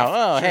 Yeah. You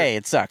know, sure. hey,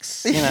 it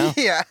sucks. You know.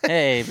 Yeah.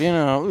 Hey, you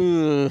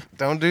know.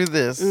 Don't do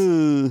this.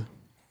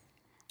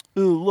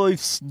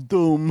 Life's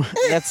dumb.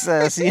 That's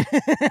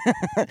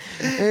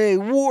hey,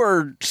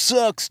 war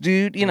sucks,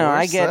 dude. You know, War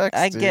I get,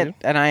 sucks,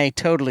 and I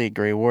totally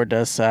agree. War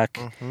does suck,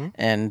 Mm-hmm.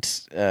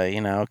 and you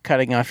know,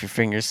 cutting off your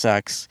fingers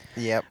sucks.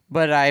 Yep.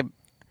 But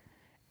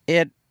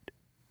it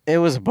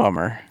was a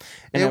bummer.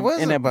 And It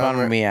was and a it bummer.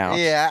 bummed me out.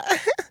 Yeah.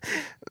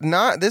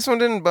 This one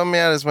didn't bum me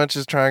out as much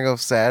as Triangle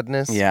of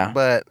Sadness. Yeah.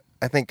 But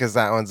I think because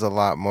that one's a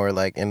lot more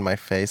like in my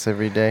face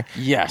every day.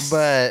 Yes,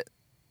 But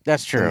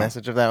that's the true.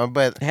 message of that one.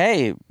 But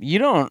Hey,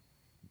 you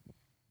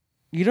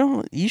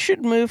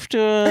should move to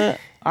an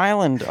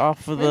island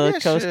off of maybe the I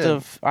coast should.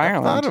 of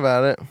I've thought Ireland.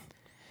 about it.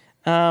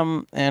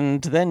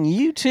 And then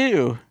you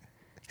too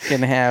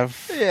can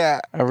have Yeah.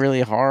 a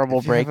really horrible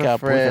If you have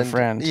breakup with a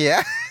friend.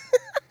 Yeah.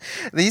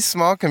 These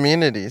small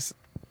communities,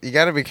 you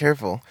got to be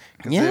careful.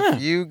 'Cause Yeah.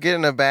 if you get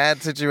in a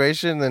bad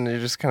situation, then you're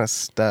just kind of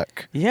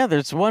stuck. Yeah,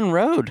 there's one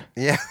road.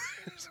 Yeah.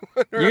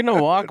 You're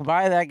gonna walk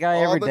by that guy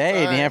All every the day, and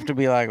you time. have to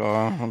be like,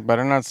 "Oh, I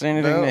better not say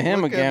anything Don't to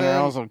him look at again, or him."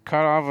 else I'll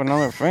cut off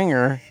another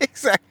finger."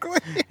 Exactly.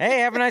 Hey,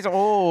 have a nice.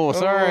 Oh,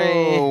 sorry.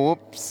 Oh,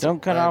 whoops.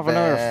 Don't cut My off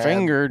another bad.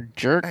 finger,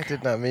 jerk. I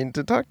did not mean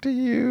to talk to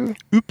you.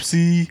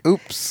 Oopsie.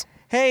 Oops.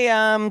 Hey,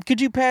 could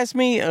you pass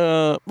me?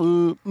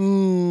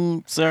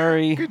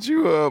 Sorry, Could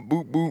you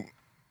boop boop?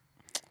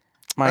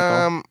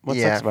 Michael. What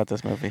yeah. sucks about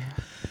this movie?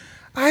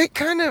 I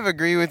kind of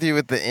agree with you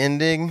with the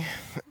ending.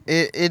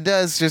 It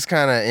does just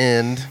kind of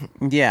end.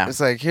 Yeah, It's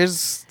like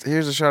here's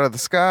a shot of the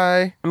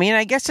sky. I mean,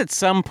 I guess at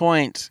some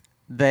point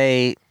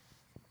they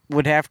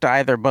would have to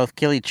either both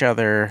kill each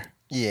other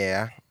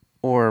Yeah.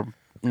 or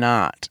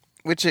not.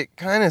 Which it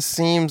kind of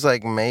seems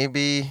like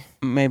maybe.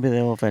 Maybe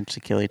they will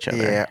eventually kill each other.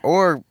 Yeah.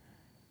 Or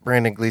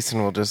Brandon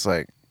Gleeson will just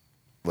like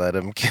let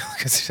him kill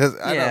because he does.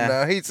 I don't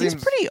know. He seems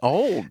He's pretty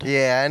old.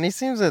 Yeah, and he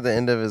seems at the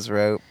end of his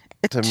rope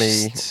to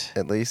me, just-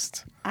 at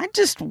least. I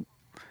just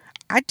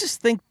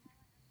think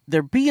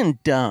they're being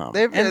dumb.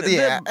 They're- And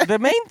yeah. the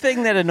main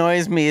thing that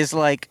annoys me is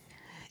like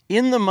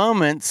in the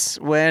moments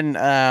when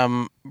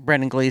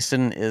Brendan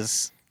Gleeson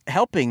is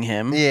helping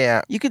him,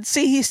 Yeah. you could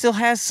see he still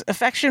has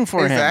affection for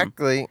him,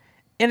 Exactly.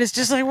 and it's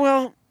just like,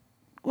 well,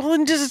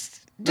 then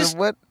just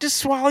what? just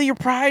swallow your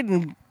pride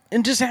and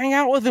just hang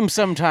out with him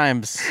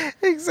sometimes.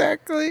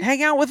 Exactly.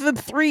 Hang out with him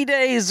 3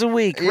 days a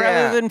week Yeah.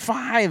 rather than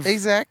 5.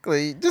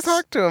 Exactly. Just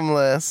talk to him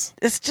less,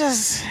 It's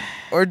just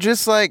or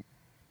just like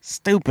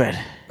stupid.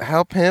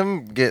 help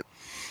him get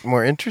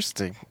more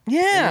interesting.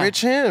 Yeah.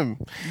 Enrich him.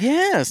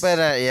 Yes. But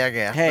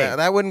yeah. Hey.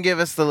 That wouldn't give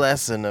us the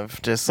lesson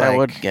of just that like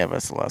would give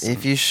us a lesson.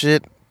 if you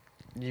shit,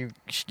 you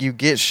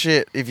get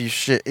shit. If you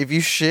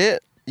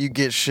shit, you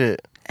get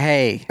shit.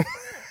 Hey,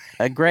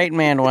 a great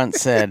man once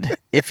said,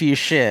 "If you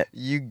shit,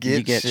 You get,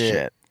 you get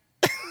shit.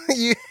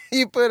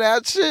 you put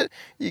out shit,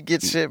 you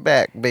get shit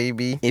back,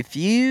 baby. If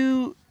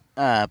you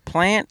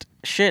plant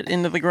shit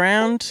into the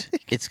ground,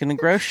 it's gonna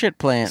grow shit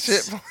plants,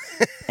 Shit.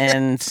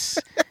 and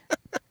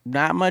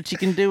not much you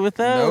can do with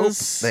Nope.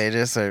 those. They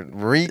just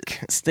reek.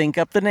 Stink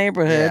up the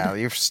neighborhood. Yeah,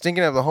 you're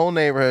stinking up the whole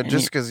neighborhood And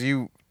just because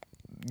you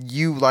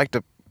like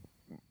to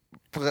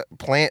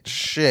plant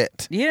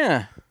shit.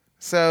 Yeah,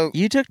 So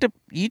you took the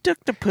poop you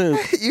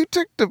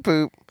took the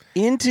poop.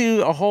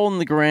 into a hole in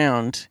the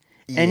ground,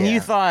 and Yeah. you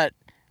thought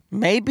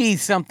maybe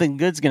something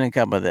good's gonna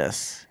come of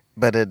this.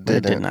 But it But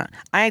it didn't. did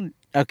not.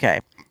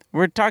 Okay.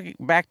 We're talking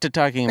about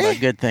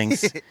good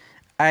things.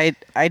 I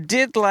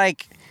did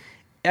like.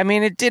 I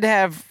mean, it did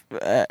have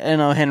an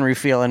O. Henry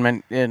feel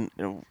in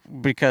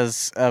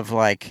because of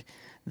like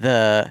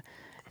the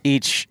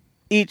each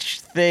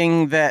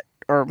thing that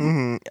or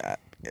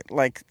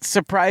like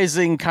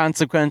surprising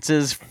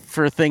consequences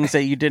for things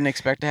that you didn't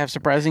expect to have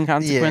surprising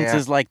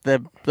consequences, like the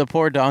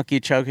poor donkey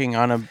choking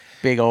on a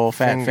big old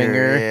fat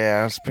finger.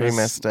 Yeah, it's It pretty was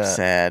messed up.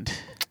 Sad.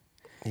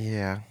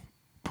 Yeah.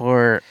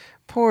 Poor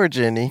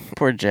Jenny.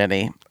 poor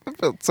Jenny. I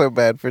felt so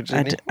bad for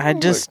Jenny. I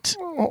was just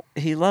like, oh.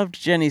 he loved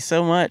Jenny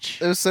so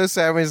much. It was so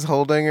sad when he's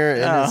holding her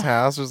in Oh. his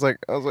house. I was like,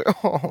 oh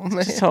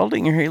man, Just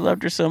holding her, he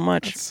loved her so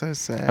much. that's so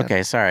sad.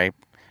 Okay, sorry.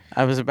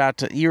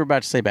 You were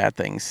about to say bad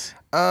things,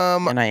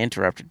 and I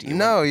interrupted you.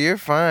 No, you're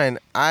fine.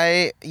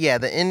 The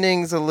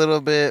ending's a little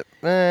bit.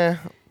 Yeah,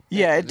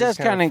 it just does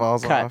kinda kind of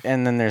falls cut, off.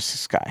 and then there's the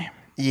sky.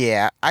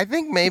 Yeah, I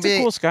think It's maybe a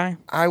cool sky.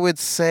 I would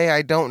say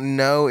I don't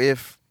know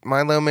if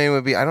my low main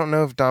would be. I don't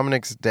know if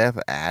Dominic's death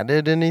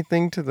added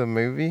anything to the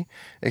movie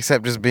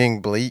except just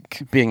being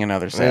bleak. Being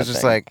another And sad it's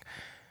just thing. like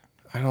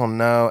I don't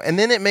know, and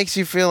then it makes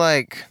you feel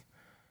like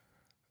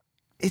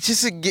it's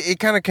just it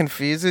kind of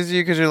confuses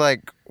you because you're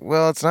like,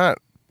 well, it's not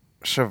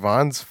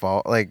Siobhan's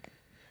fault. Like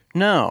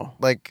no.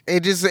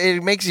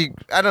 it makes you.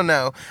 I don't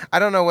know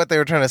what they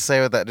were trying to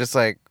say with that. Just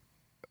like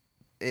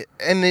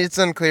and it's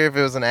unclear if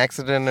it was an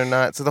accident or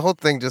not. So the whole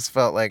thing just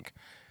felt like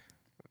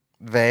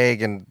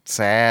vague and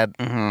sad,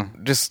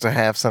 just to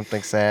have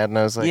something sad. And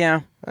I was like,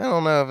 yeah. I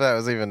don't know if that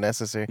was even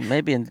necessary.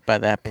 Maybe by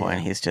that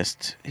point he's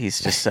just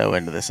so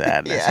into the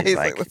sadness. Yeah, he's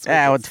like, let's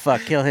what the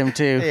fuck, kill him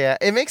too. Yeah,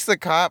 it makes the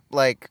cop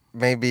like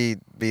maybe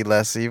be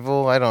less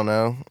evil. I don't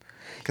know,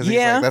 because he's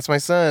like, that's my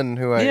son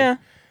who I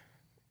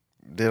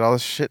did all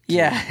this shit to.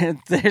 Yeah,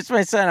 there's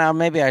my son.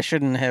 Maybe I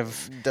shouldn't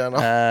have done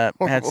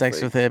had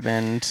sex with him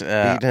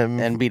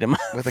and beat him up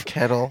with a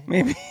kettle.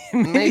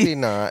 maybe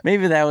not.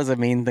 Maybe that was a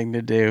mean thing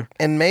to do.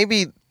 And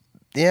maybe,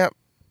 yeah.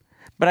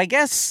 But I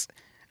guess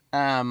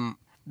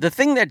the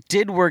thing that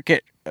did work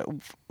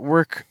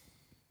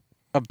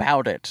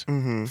about it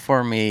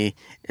for me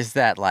is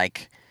that,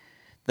 like,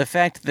 the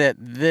fact that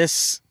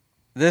this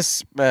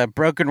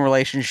broken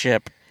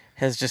relationship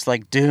has just,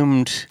 like,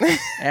 doomed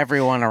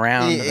everyone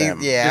around them.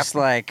 Yeah. Just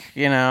like,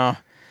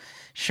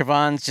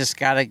 Siobhan's just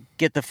got to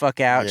get the fuck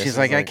out. Yeah, she's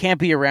like, I can't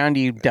be around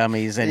you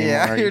dummies anymore.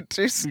 Yeah, you're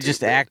too stupid.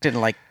 Just acting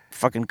like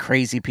fucking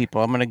crazy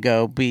people. I'm going to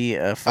go be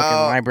a fucking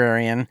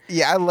librarian.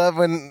 Yeah, I love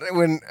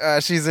when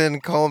she's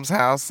in Colm's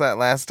house that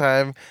last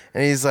time,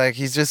 and he's like,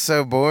 he's just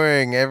so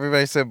boring.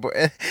 Everybody's so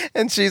boring.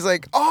 And she's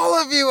like, all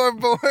of you are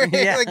boring.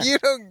 Yeah. Like, you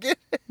don't get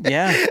it.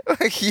 Yeah.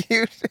 Like,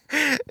 you.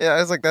 Yeah,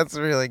 I was like, that's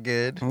really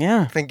good.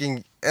 Yeah.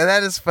 Thinking, and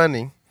that is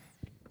funny.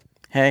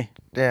 Hey.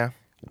 Yeah.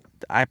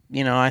 I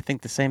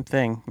think the same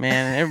thing.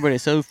 Man,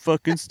 everybody's so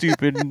fucking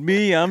stupid. And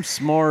me, I'm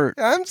smart.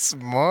 I'm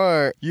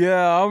smart.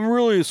 Yeah, I'm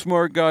really a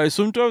smart guy.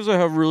 Sometimes I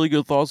have really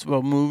good thoughts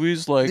about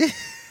movies. Like,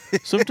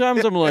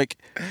 sometimes I'm like,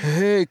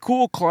 hey,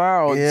 cool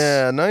clouds.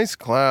 Yeah, nice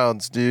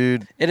clouds,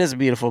 dude. It is a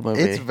beautiful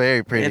movie. It's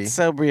very pretty. It's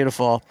so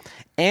beautiful.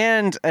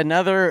 And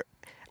another,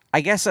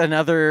 I'll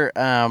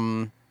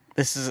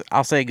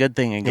say a good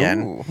thing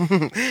again.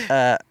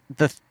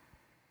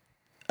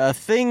 A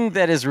thing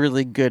that is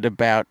really good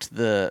about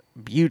the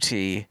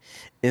beauty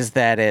is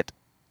that it,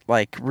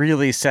 like,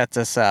 really sets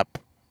us up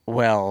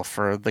well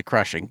for the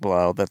crushing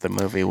blow that the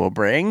movie will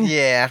bring.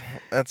 Yeah,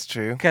 that's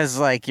true. Because,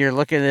 like, you're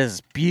looking at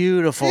this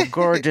beautiful,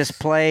 gorgeous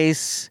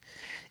place.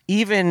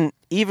 Even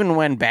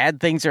when bad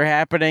things are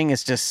happening,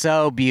 it's just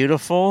so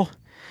beautiful.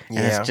 And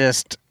it's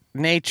just,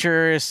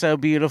 nature is so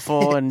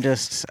beautiful, and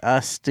just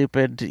us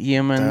stupid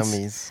humans.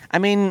 Dummies. I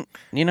mean,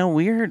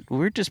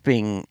 we're just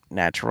being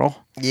natural.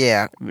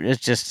 Yeah.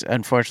 It's just,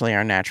 unfortunately,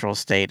 our natural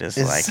state is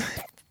like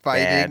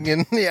fighting bad,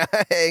 and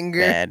anger.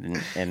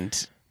 Bad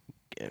and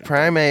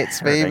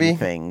primates, baby.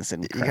 Things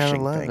and you crushing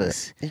gotta love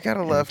things. It. You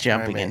gotta love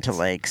jumping primates. into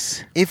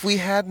lakes. If we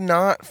had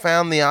not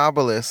found the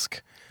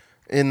obelisk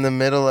in the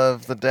middle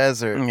of the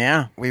desert,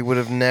 we would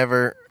have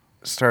never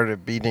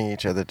started beating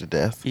each other to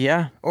death.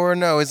 Yeah. Or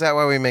no, is that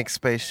why we make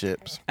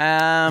spaceships?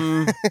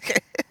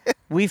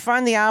 We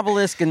find the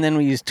obelisk and then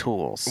we use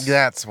tools.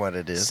 That's what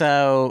it is.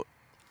 So,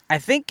 I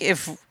think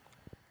if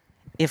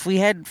we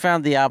had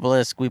found the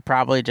obelisk, we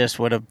probably just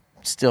would have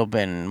still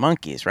been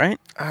monkeys, right?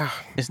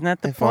 Isn't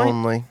that the point? If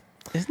only.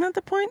 Isn't that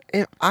the point?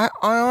 I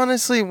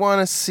honestly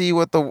want to see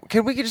what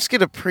can we just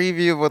get a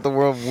preview of what the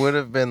world would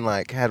have been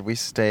like had we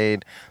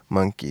stayed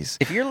monkeys?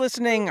 If you're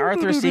listening,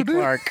 Arthur C.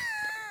 Clarke,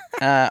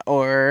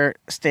 or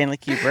Stanley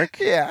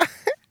Kubrick,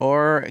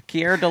 or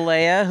Keira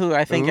DeLea, who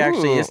I think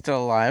actually is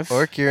still alive,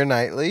 or Keira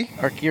Knightley,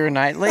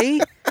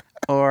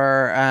 or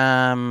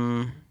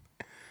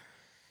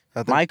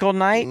Michael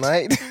Knight,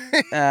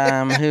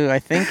 who I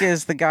think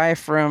is the guy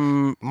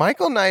from...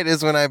 Michael Knight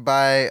is when I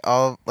buy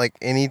all, like,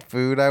 any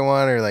food I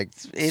want, or, like,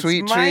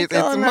 sweet treats.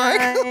 It's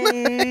Michael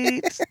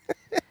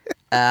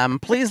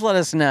Knight. Please let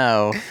us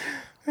know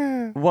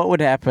what would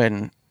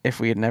happen if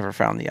we had never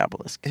found the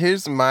obelisk.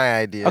 Here's my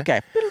idea. Okay.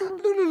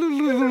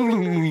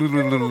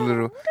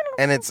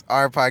 And it's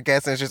our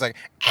podcast, and it's just like...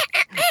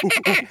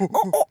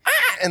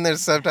 and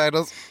there's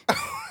subtitles. A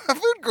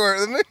food court,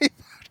 the movie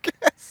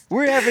podcast.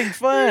 We're having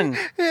fun.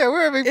 Yeah,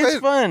 we're having fun. It's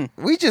fun.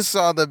 We just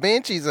saw the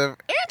Banshees of...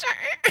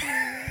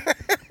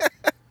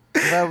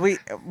 But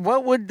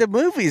what would the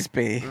movies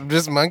be?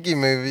 Just monkey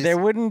movies. There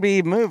wouldn't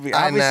be movies.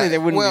 Obviously,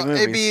 there wouldn't be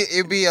movies.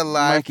 It'd be a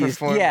live monkeys,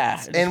 performance.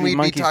 Yeah, and we'd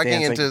be talking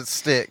dancing into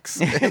sticks.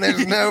 And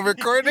there's no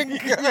recording.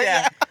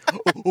 Yeah.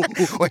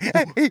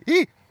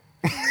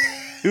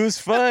 It was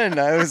fun.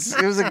 It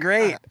was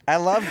great. I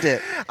loved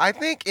it. I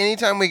think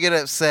anytime we get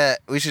upset,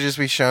 we should just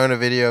be shown a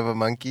video of a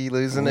monkey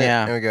losing it.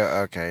 Yeah. And we go,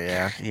 okay,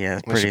 yeah. Yeah,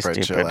 it's We pretty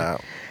should stupid. chill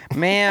out.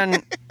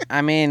 Man,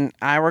 I mean,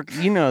 I work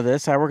in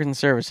the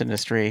service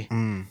industry.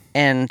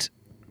 And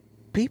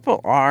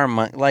people are,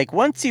 like,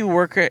 once you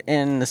work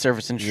in the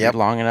service industry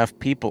long enough,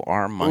 people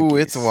are monkeys. Ooh,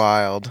 it's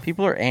wild.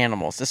 People are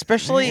animals,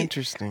 especially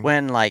interesting.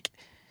 when, like,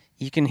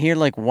 you can hear,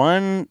 like,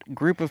 one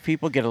group of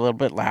people get a little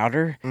bit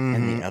louder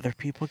and the other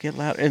people get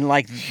louder. And,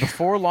 like,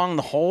 before long,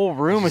 the whole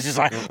room is just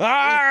like,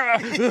 ah!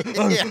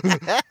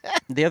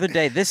 The other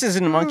day, this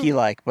isn't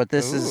monkey-like, but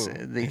this is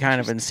the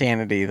kind of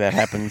insanity that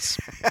happens.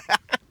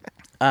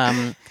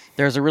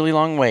 There's a really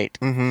long wait.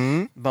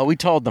 But we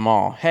told them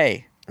all,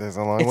 hey, there's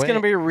a long it's wait. going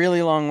to be a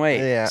really long wait.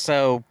 Yeah.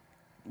 So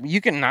you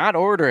can not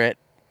order it.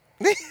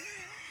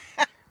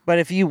 But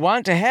if you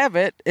want to have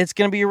it, it's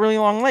going to be a really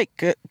long wait.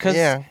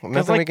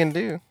 Nothing we can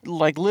do.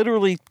 Like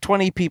literally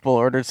 20 people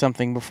ordered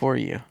something before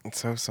you. I'm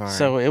so sorry.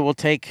 So it will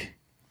take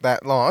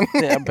that long.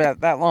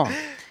 about that long.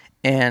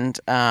 And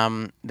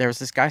there was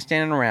this guy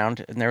standing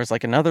around, and there was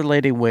like another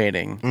lady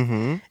waiting.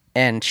 Mm-hmm.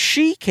 And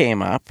she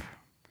came up,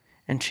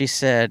 and she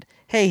said,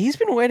 "Hey, he's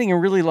been waiting a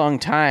really long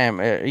time.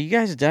 Are you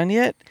guys done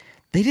yet?"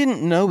 They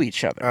didn't know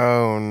each other.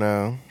 Oh,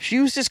 no. She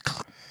was just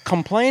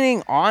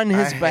complaining on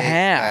his behalf.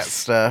 Hate that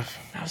stuff.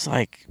 I was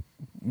like,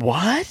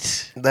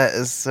 what? That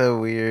is so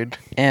weird.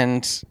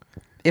 And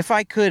if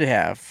I could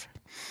have,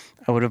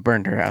 I would have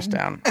burned her house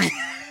down.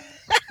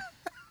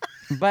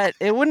 But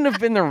it wouldn't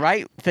have been the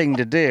right thing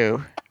to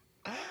do.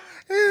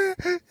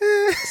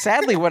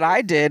 Sadly, what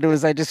I did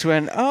was I just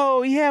went,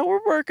 "Oh yeah,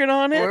 we're working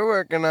on it." We're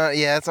working on it.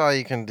 Yeah, that's all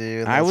you can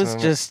do. I was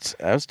just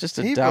a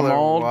People dumb are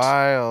old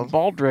wild.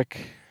 Baldrick.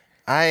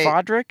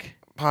 Podrick?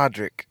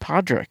 Podrick.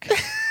 Podrick.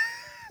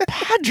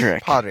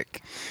 Podrick.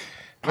 Podrick.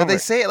 But they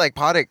say it like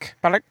Podrick.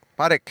 Podrick.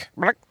 Podrick.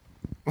 Podrick.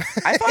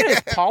 I thought it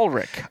was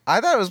Paulrick.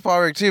 I thought it was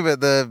Podrick too,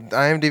 but the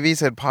IMDb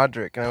said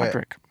Podrick. And I went,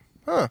 Podrick.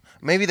 huh.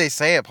 Maybe they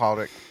say it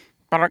Podrick.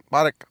 Podrick.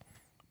 Podrick.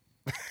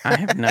 I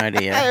have no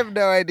idea. I have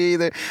no idea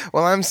either.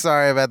 Well, I'm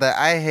sorry about that.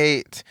 I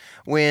hate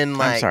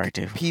when I'm sorry,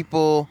 too.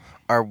 people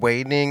are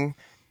waiting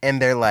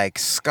and they're like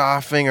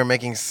scoffing or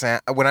making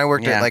sound. When I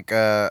worked at like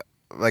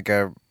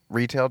a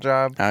retail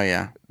job, Oh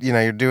yeah.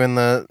 you're doing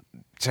the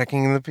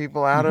checking the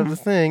people out of the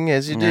thing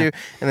as you do,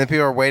 and then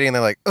people are waiting and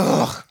they're like,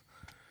 ugh.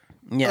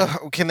 Yeah.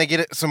 Ugh, can they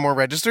get some more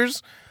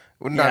registers?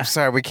 No, Yeah. I'm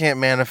sorry, we can't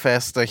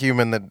manifest a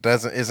human that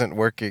isn't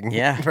working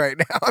right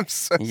now. I'm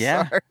so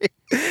sorry.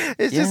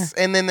 It's just,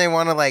 and then they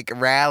want to like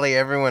rally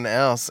everyone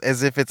else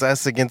as if it's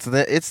us against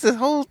the. It's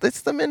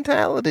the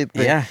mentality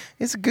thing. Yeah.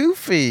 It's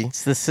goofy.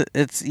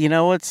 It's you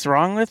know what's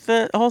wrong with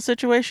the whole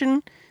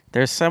situation?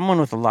 There's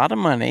someone with a lot of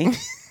money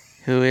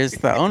who is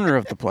the owner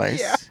of the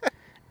place.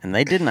 And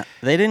they didn't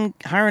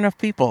hire enough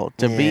people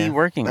to be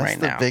working right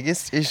now. That's the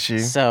biggest issue.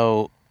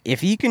 So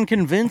if you can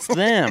convince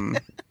them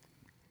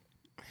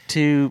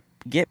to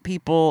get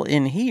people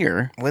in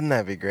here, wouldn't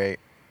that be great?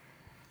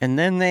 And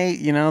then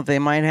they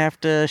might have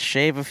to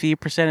shave a few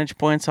percentage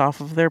points off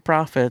of their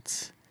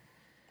profits.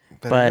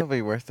 But it'll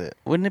be worth it.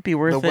 Wouldn't it be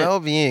worth it? The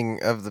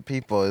well-being of the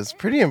people is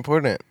pretty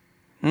important.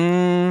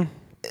 Mm,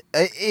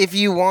 if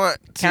you want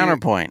to...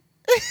 Counterpoint.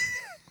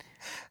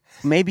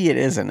 Maybe it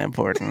isn't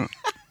important.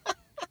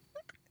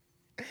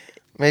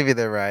 Maybe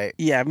they're right.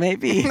 Yeah,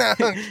 maybe. No,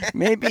 okay.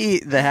 Maybe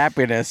the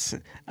happiness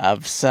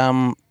of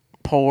some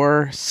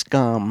poor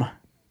scum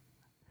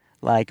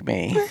like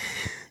me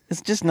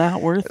is just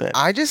not worth it.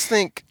 I just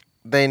think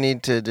they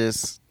need to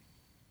just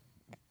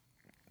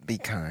be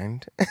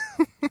kind.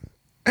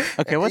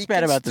 Okay, what's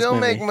bad about this movie? Still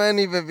make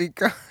money, but be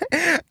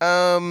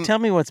kind. Tell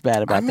me what's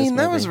bad about this movie.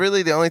 That was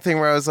really the only thing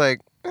where I was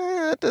like,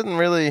 that didn't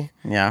really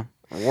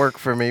work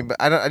for me.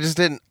 But I just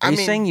didn't. Are you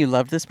saying you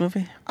loved this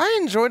movie? I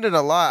enjoyed it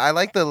a lot. I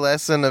like the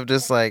lesson of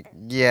just like,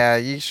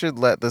 you should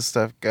let this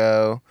stuff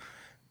go.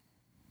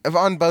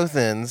 On both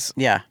ends.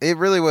 Yeah. It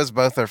really was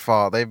both their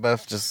fault. They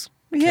both just...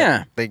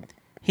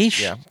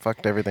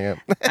 fucked everything up.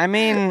 I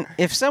mean,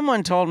 if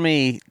someone told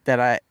me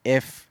that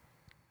if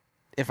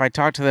I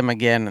talked to them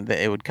again, that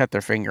it would cut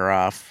their finger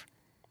off,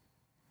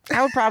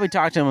 I would probably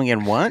talk to them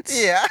again once.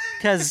 Yeah.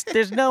 Because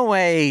there's no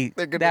way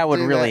that would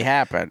really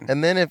happen.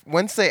 And then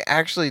once they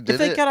actually did if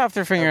they cut off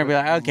their finger, I'd be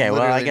like, okay,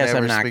 well, I guess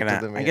I'm not gonna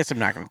talk to them.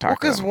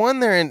 Because one,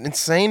 they're an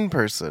insane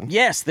person.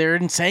 Yes, they're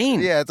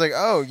insane. Yeah, it's like,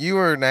 oh, you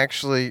were an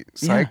actually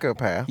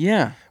psychopath.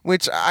 Yeah.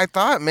 Which I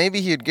thought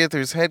maybe he'd get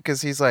through his head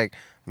because he's like,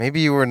 maybe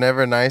you were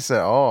never nice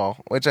at all,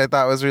 which I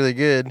thought was really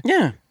good.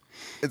 Yeah.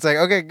 It's like,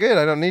 okay, good.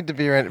 I don't need to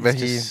be right. But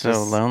he's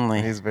so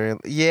lonely. He's very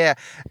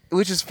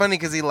which is funny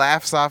because he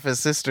laughs off his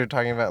sister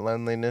talking about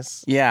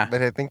loneliness. Yeah,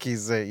 but I think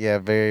he's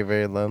very,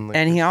 very lonely.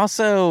 And he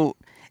also,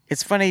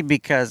 it's funny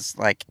because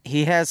like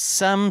he has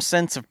some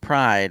sense of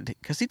pride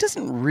because he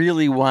doesn't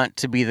really want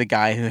to be the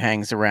guy who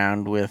hangs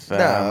around with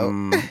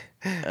Dominic.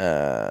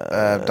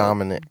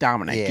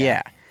 Dominic,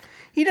 yeah.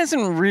 He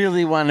doesn't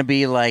really want to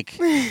be like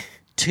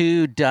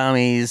two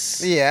dummies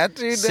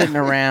sitting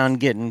around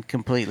getting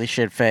completely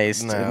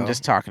shit-faced and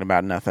just talking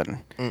about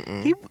nothing.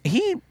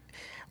 He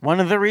one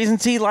of the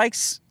reasons he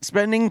likes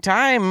spending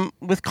time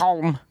with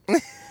Colm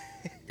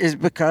is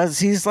because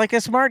he's like a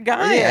smart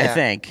guy, I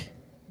think.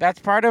 That's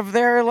part of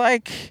their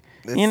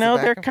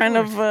they're kind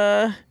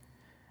of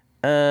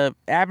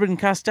Abbott and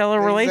Costello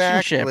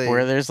relationship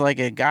where there's like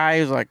a guy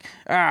who's like,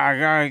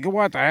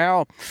 what the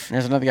hell? And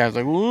there's another guy who's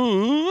like,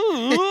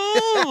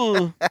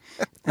 ooh.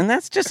 And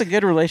that's just a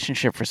good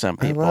relationship for some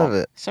people. I love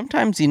it.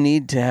 Sometimes you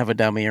need to have a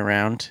dummy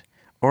around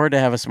or to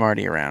have a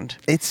smarty around.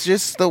 It's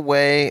just the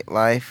way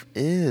life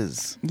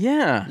is.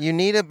 Yeah. You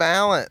need a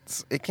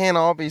balance. It can't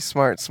all be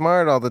smart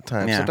all the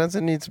time. Yeah. Sometimes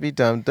it needs to be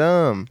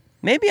dumb.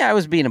 Maybe I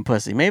was being a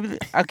pussy.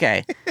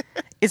 Okay.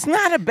 It's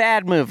not a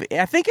bad movie.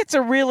 I think it's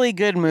a really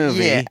good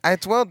movie. Yeah,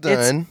 it's well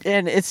done.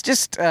 It's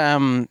just,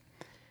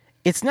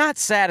 it's not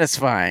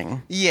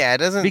satisfying. Yeah, it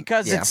doesn't...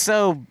 Because it's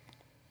so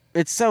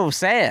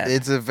sad.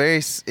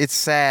 It's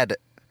sad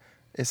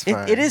is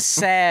fine. It is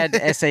sad.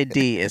 SAD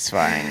is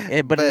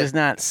fine, but it is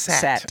not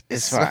sat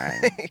is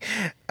fine.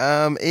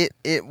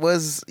 It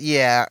was,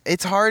 yeah.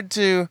 It's hard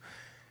to.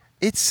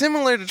 It's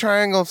similar to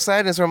Triangle of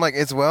Sadness, where I'm like,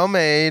 it's well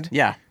made.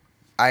 Yeah.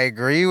 I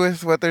agree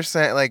with what they're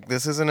saying. Like,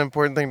 this is an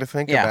important thing to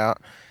think about.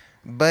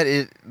 But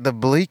the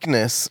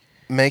bleakness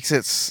makes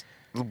it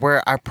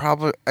where I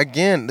probably,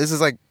 again, this is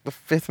like the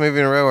 5th movie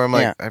in a row where I'm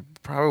like, I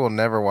probably will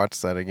never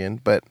watch that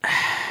again. But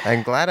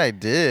I'm glad I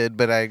did,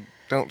 but I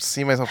don't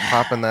see myself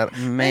popping that.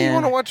 Man. Hey, you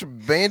want to watch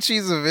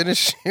Banshees of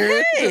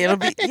Inisherin? Hey, it'll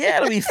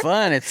be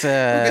fun. It's We'll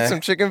get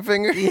some chicken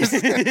fingers.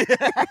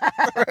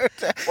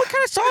 What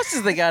kind of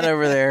sauces they got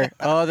over there?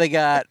 Oh, they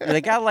got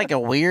like a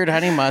weird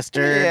honey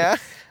mustard. Yeah.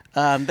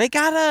 They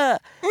got a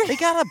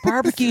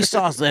barbecue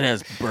sauce that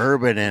has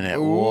bourbon in it.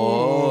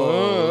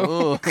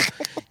 Whoa.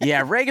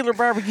 Yeah, regular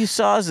barbecue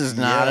sauce is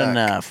not Yuck.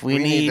 enough. We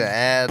need to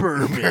add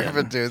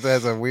bourbon. to it. That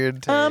has a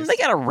weird taste. They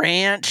got a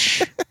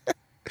ranch.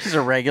 Just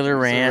a regular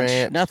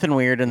ranch. Nothing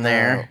weird in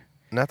there.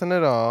 No, nothing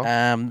at all.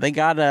 They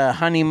got a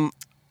honey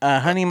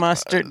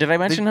mustard. Did I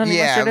mention honey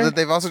mustard? Yeah,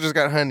 they've also just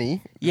got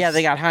honey. Yeah,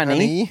 they got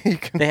honey.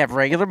 They have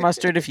regular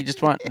mustard if you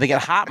just want. They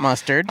got hot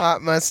mustard.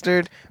 Hot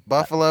mustard,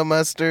 buffalo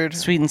mustard,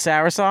 Sweet and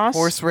sour sauce.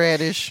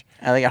 horseradish,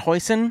 They got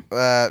hoisin.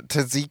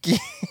 tzatziki.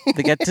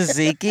 They got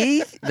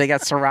tzatziki. They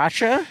got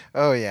sriracha.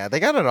 Oh yeah,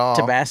 they got it all.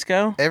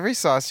 Tabasco. Every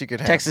sauce you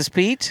could have. Texas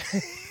Pete.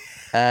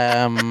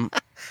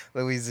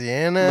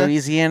 Louisiana.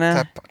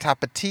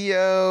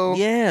 Tapatio.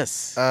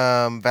 Yes.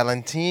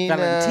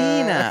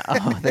 Valentina.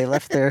 Oh, they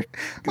left their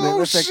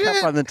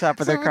cup on the top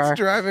of their car. Someone's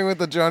driving with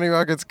the Johnny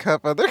Rockets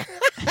cup on their.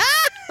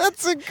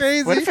 That's so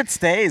crazy. What if it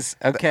stays?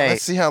 Okay.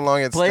 Let's see how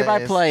long it Play stays.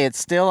 by play. It's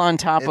still on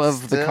top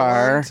of the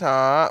car. On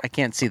top. I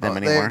can't see them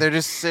anymore. They're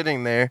just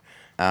sitting there.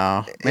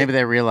 Oh, maybe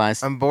they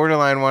realized. I'm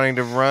borderline wanting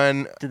to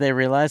run. Did they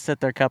realize that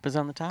their cup is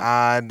on the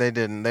top? They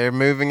didn't. They're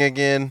moving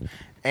again,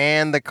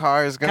 and the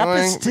car is going. Cup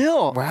is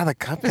still. Wow, the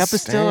cup is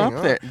still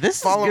up there.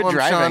 This follow is good him,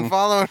 driving. Sean,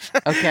 follow him.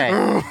 Okay,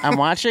 I'm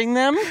watching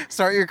them.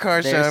 Start your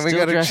car, They're Sean. We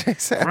still got to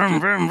chase after.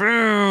 Vroom, vroom,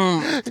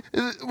 vroom.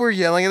 We're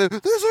yelling at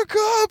them. There's a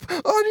cup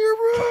on your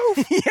roof.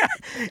 Yeah,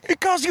 it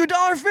costs you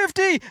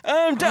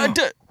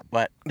 $1.50.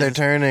 What? They're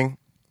turning.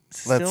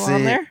 Let's Still see.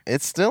 on there?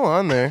 It's still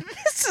on there.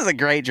 This is a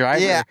great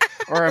driver. Yeah.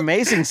 Or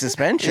amazing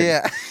suspension.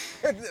 Yeah.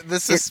 The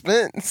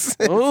suspense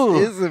Ooh.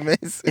 is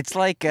amazing. It's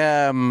like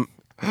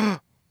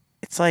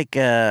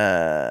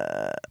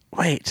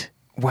wait.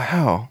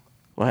 Wow.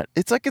 What?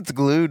 It's like it's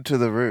glued to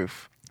the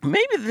roof.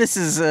 Maybe this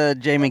is a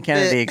Jamie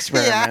Kennedy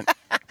experiment.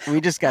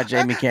 We just got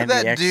Jamie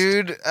Kennedy. That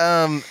dude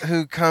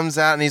who comes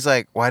out and he's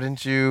like, "Why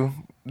didn't you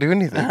do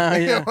anything?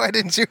 Yeah. Why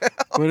didn't you help?"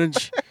 Why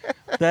didn't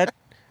that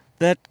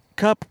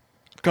cup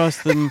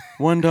cost them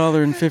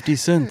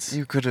 $1.50?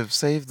 You could have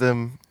saved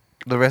them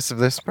the rest of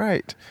their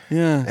Sprite,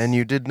 Yeah. and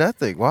you did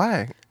nothing.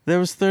 Why? There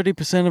was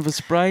 30% of a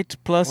Sprite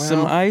plus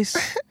some ice.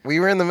 We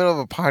were in the middle of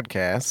a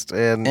podcast,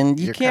 and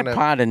You you're can't kinda-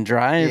 pod and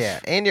drive. Yeah,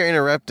 and you're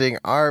interrupting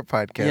our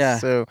podcast. Yeah.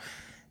 So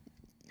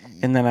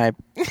And then I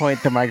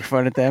point the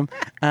microphone at them.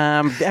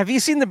 Have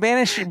you seen the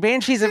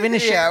Banshees of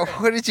Inisherin? yeah,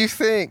 what did you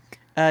think?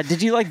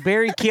 Did you like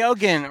Barry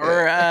Keoghan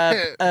or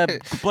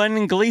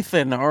Brendan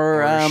Gleeson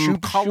or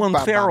Shub Colin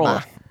Shuba Farrell?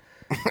 Baba.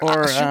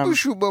 Or Shuba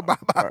Shuba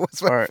Baba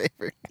was my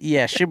favorite.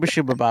 yeah, Shuba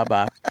Shuba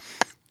Baba.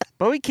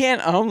 But we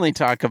can't only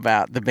talk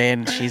about the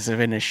Banshees of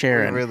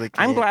Inisherin. We really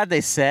I'm can't. glad they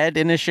said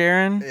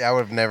Inisherin. Yeah, I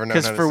would have never known.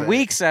 Because how to for say it.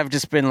 weeks I've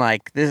just been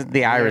like, this is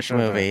the Irish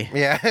movie.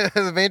 Yeah,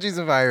 the Banshees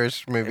of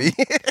Irish movie.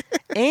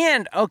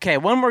 And, okay,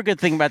 one more good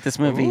thing about this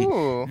movie.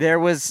 Ooh. There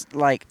was,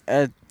 like,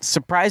 a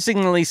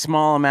surprisingly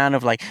small amount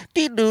of, like,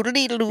 I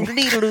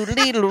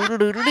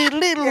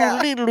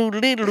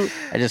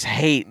just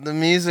hate The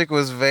music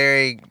was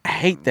very,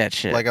 that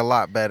shit. like, a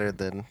lot better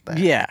than that.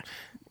 Yeah.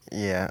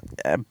 Yeah.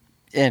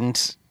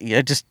 And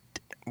I just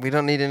We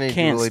don't need any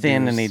can't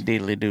stand doodly-doos. any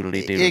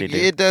doodly-doodly-doodly-doo.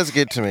 It does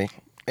get to me.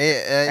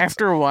 It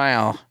After a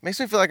while, makes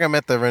me feel like I'm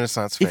at the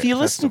Renaissance if you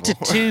listen to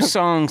Festival. two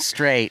songs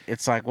straight,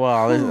 it's like,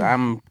 well,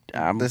 I'm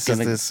This is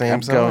gonna, the same I'm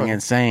going song.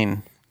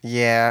 insane.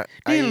 Yeah.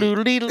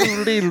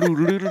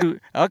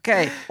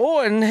 Okay. Oh,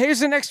 and here's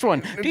the next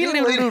one.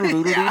 There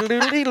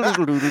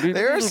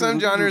are some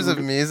genres of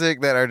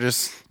music that are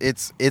just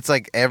it's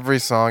like every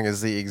song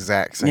is the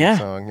exact same Yeah.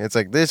 song. It's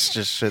like this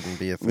just shouldn't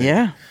be a thing.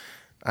 Yeah.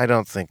 I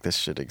don't think this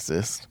should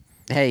exist.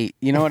 Hey,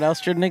 you know what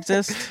else shouldn't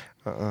exist?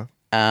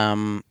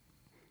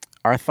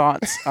 Our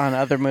thoughts on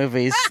other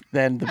movies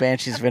than the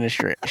Banshees of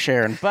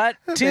Inisherin. But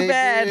too They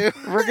bad.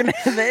 do.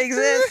 They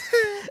exist.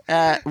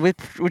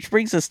 Which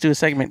brings us to a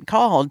segment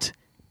called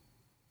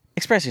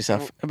Express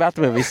Yourself about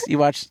the movies you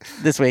watched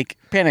this week.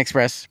 Pan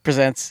Express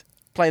presents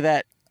Play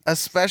That. A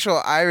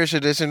special Irish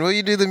edition. Will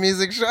you do the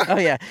music show? Oh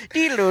yeah.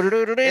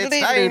 It's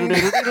time to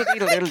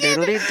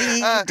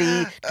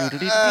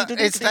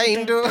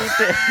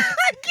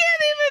I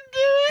can't even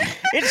do it.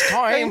 It's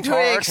time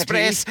to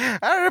express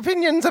our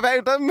opinions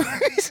about the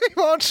movies we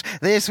watched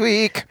this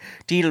week.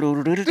 Ding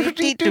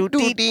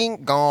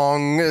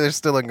gong. There's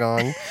still a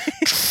gong.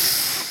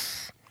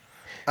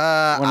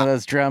 One of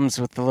those drums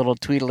with the little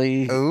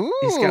tweedly. Ooh,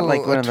 He's got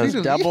like one of those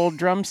tweedly. double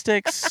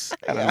drumsticks.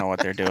 I don't know what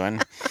they're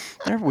doing.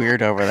 They're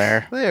weird over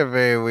there. They're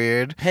very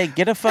weird. Hey,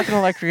 get a fucking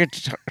electric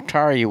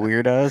guitar, you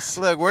weirdos.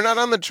 Look, we're not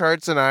on the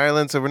charts in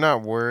Ireland, so we're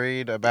not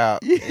worried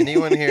about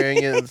anyone hearing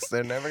it.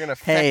 They're never gonna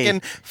Hey,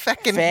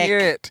 feckin' feck. hear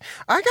it.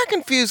 I got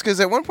confused because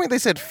at one point they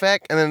said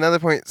feck, and at another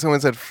point someone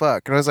said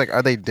fuck, and I was like,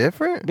 are they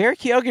different? Barry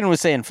Keoghan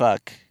was saying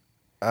fuck.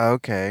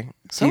 Okay.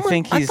 Do you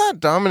think I he's- thought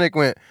Dominic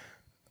went,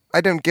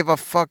 I don't give a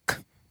fuck.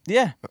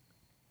 Yeah.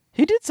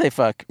 He did say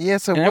fuck. Yeah,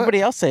 so And what?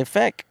 everybody else say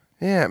feck.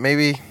 Yeah,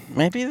 maybe.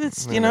 Maybe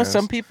that's, Who knows?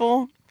 some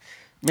people,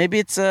 maybe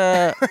it's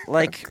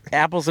like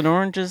apples and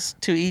oranges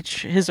to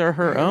each his or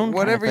her own.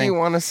 Whatever kind of you thing.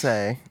 want to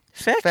say.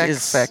 Feck Feck,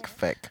 is,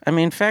 feck. I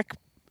mean, feck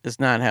is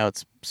not how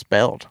it's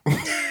spelled.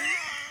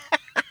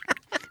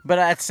 But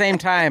at the same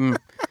time,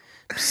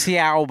 it's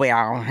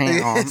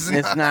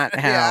not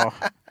how,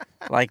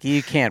 like,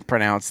 you can't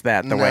pronounce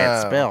that the way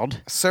it's No.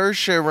 spelled.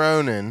 Saoirse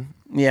Ronan.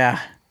 Yeah.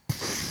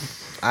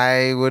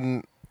 I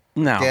wouldn't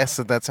No. guess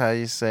that that's how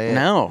you say it.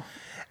 No.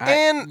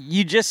 And-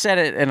 you just said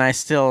it, and I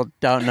still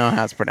don't know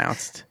how it's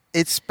pronounced.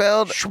 It's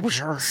spelled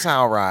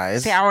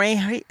Saurise. Sorry.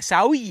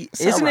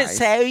 Isn't it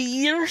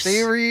Sawyers?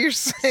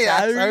 Saoirse.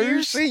 Yeah,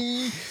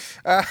 Saoirse.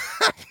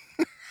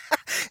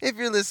 If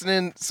you're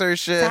listening,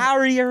 Saoirse,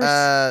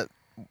 Sawyers.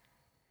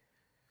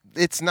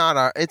 it's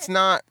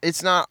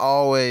not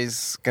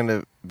always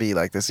gonna be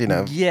like this,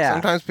 Yeah.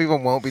 Sometimes people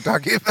won't be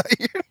talking about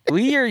you.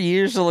 We are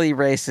usually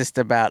racist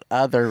about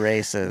other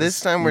races. This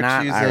time we're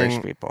not choosing-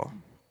 Irish people.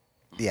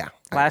 Yeah.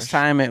 Last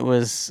time it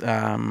was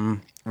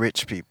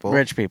Rich people.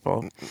 rich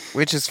people.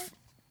 Which is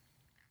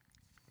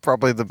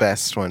probably the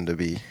best one to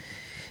be.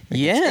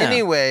 Yeah.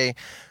 Anyway,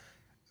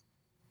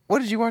 what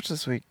did you watch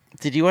this week?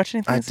 Did you watch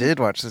anything? I did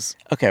watch this.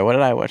 Okay, what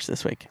did I watch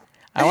this week?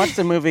 I watched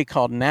a movie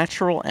called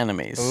Natural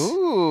Enemies.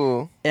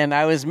 Ooh. And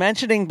I was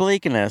mentioning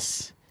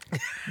bleakness.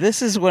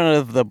 This is one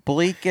of the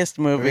bleakest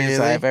movies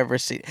Really? I've ever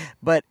seen.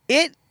 But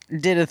it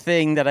did a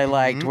thing that I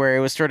liked where it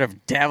was sort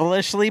of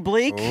devilishly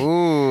bleak.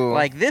 Ooh.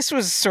 Like this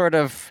was sort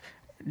of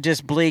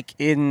just bleak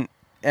and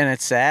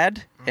it's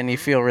sad and you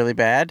feel really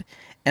bad.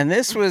 And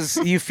this was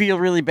you feel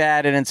really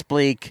bad and it's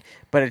bleak,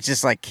 but it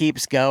just like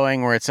keeps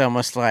going where it's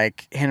almost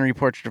like Henry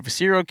Portrait of a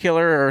Serial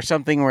Killer or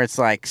something where it's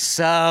like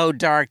so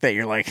dark that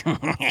you're like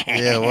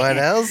yeah, what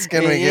else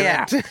can we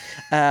get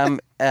into?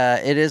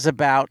 It is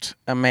about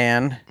a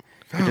man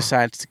who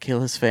decides to kill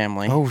his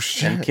family Oh,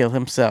 shit. and kill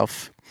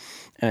himself.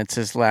 And it's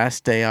his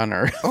last day on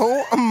Earth.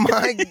 Oh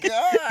my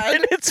god.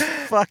 And it's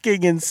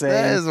fucking insane.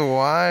 That is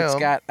wild. It's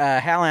got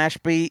Hal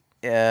Ashby,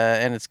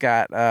 and it's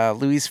got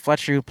Louise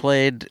Fletcher, who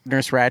played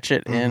Nurse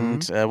Ratched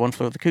in One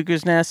Flew Over the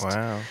Cuckoo's Nest.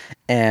 Wow.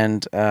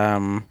 And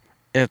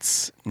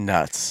it's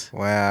nuts.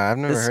 Wow, I've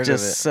never It's heard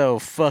just of it. so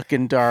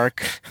fucking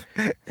dark.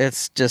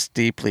 It's just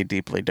deeply,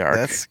 deeply dark.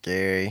 That's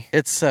scary.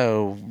 It's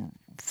so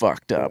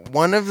fucked up.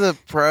 One of the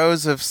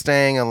pros of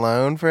staying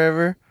alone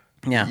forever,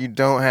 Yeah. you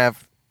don't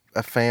have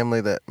a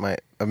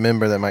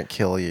member that might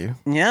kill you.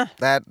 Yeah.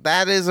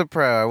 That is a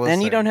pro. I will And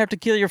say. you don't have to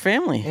kill your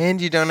family.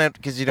 And you don't have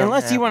because you don't.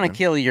 Unless you have want to one.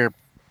 kill your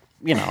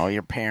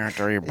parent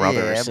or your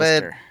brother or Yeah,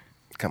 sister.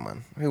 Come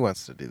on, who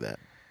wants to do that?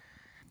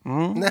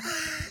 Hmm?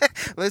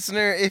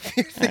 Listener, if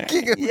you're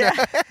thinking of Yeah.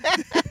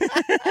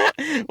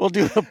 We'll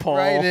do a poll.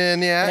 right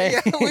in, yeah. Hey.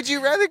 Yeah. Would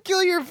you rather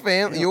kill your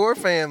family,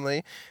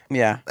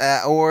 Yeah.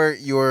 or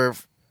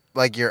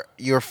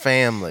your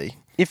family?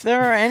 If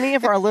there are any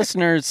of our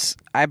listeners,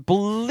 I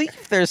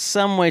believe there's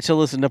some way to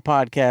listen to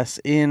podcasts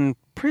in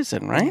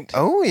prison, right?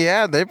 Oh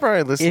yeah, they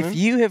probably listening. If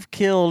you have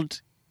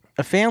killed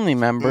a family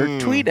member,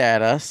 tweet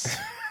at us.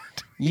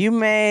 You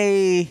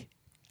may.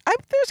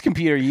 There's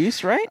computer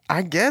use, right?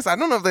 I guess I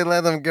don't know if they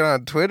let them get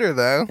on Twitter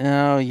though.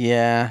 Oh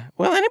yeah.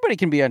 Well, anybody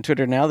can be on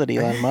Twitter now that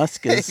Elon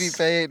Musk is. If you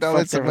pay $8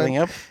 fucked a everything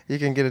month, up. you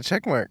can get a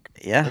check mark.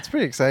 Yeah. That's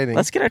pretty exciting.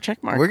 Let's get our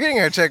check mark. We're getting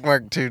our check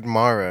mark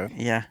tomorrow.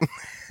 Yeah.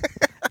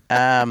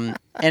 And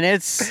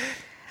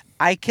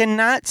I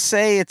cannot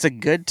say it's a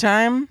good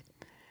time,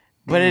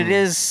 but it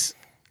is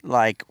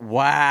like,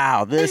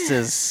 wow, this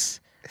is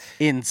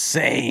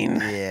insane.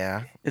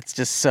 Yeah. It's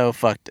just so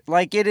fucked.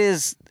 Like it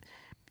is.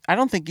 I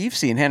don't think you've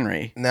seen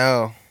Henry.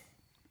 No.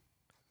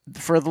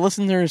 For the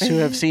listeners who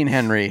have seen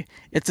Henry,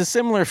 it's a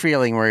similar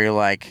feeling where you're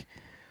like,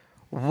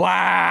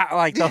 wow,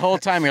 like the whole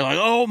time you're like,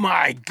 oh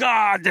my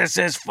God, this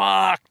is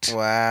fucked.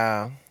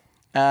 Wow.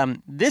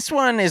 This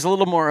one is a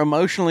little more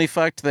emotionally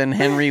fucked than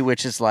Henry,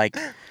 which is like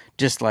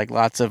just like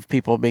lots of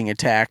people being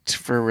attacked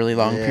for really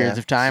long Yeah. periods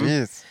of time.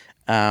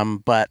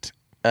 Jeez. But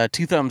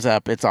 2 thumbs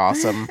up. It's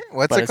awesome.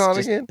 What's But it it's called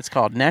just- again? It's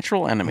called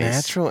Natural Enemies.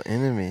 Natural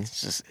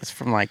enemies. It's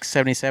from like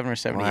 77 or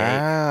 78.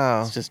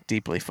 Wow. It's just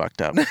deeply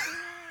fucked up.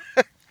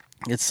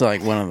 It's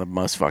like one of the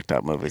most fucked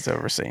up movies I've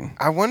ever seen.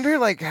 I wonder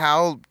like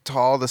how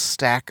tall the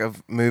stack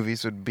of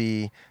movies would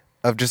be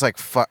of just like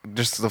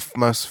just the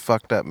most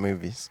fucked up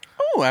movies.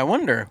 Oh, I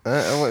wonder.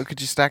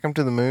 Could you stack them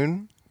to the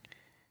moon?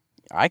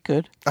 I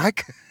could I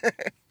could,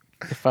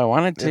 if I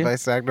wanted to. if I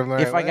stacked them the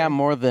right If I way. got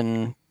more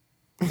than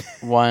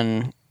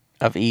one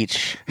of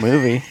each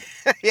movie.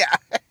 yeah.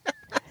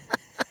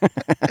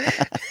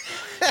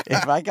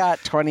 If I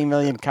got 20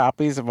 million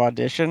copies of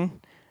Audition,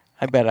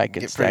 I bet I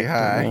could Get stack pretty the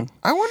high. moon.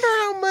 I wonder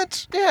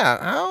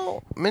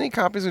how many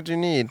copies would you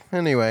need?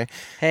 Anyway.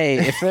 Hey,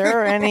 if there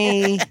are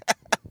any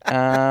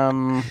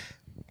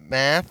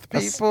Math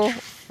people?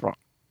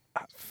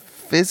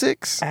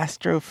 Physics?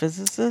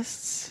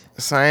 astrophysicists?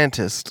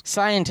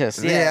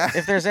 Scientists. Yeah. Yeah.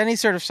 If there's any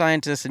sort of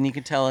scientist and you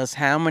can tell us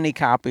how many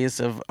copies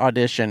of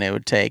Audition it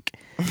would take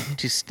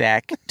to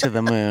stack to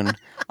the moon.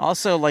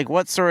 Also, like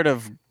what sort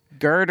of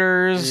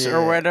girders or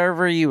Yeah.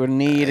 whatever you would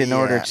need in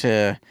order Yeah.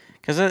 to...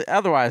 Because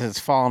otherwise it's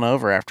falling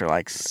over after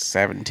like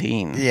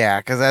 17.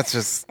 Yeah, because that's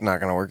just not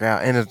going to work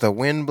out. And if the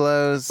wind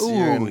blows,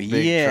 you're in Ooh,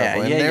 big yeah,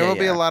 trouble. And yeah, there yeah, will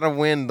be yeah. a lot of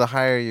wind the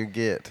higher you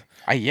get.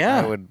 Yeah.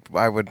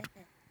 I would.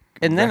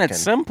 And then at reckon.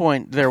 some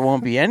point there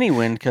won't be any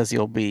wind because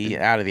you'll be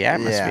out of the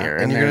atmosphere.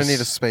 Yeah, and you're going to need a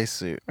there's-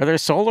 spacesuit. Are there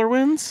solar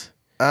winds?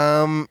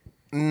 I've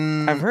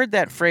heard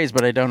that phrase,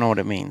 but I don't know what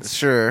it means.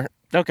 Sure.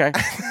 Okay.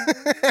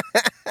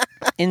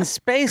 In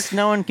space,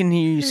 no one can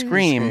hear you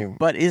scream, scream.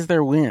 but is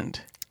there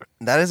wind?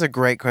 That is a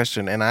great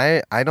question, and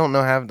I don't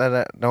know how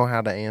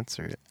to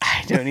answer it.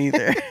 I don't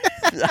either.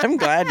 I'm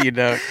glad you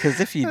don't, because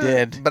if you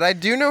did, But I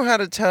do know how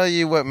to tell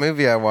you what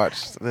movie I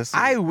watched this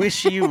week. I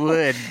wish you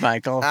would,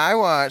 Michael. I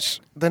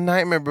watched The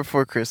Nightmare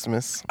Before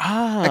Christmas,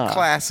 a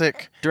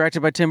classic,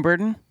 Directed by Tim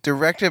Burton?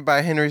 directed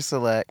by Henry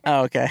Selick.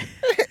 Oh, okay.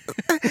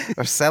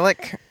 Or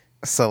Selick?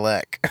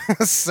 Selick.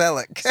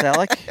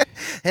 Selleck?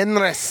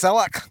 Henry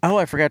Selick. Oh,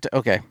 I forgot to.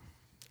 Okay.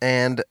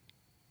 And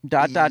For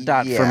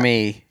Yeah.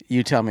 me.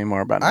 You tell me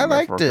more about I Nightmare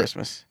liked Before it.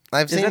 Christmas.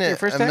 I've Is seen that your it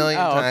first a time? million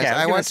Oh, times. okay.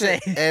 I I was watch gonna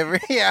it say. every.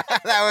 Yeah,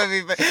 that would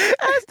be.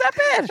 That's not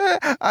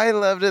bad. I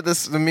loved it.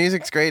 The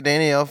music's great.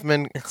 Danny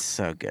Elfman It's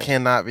so good.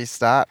 cannot be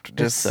stopped.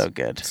 Just It's so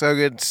good. so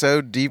good,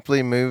 so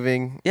deeply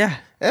moving. Yeah.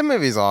 That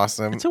movie's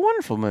awesome. It's a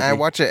wonderful movie. I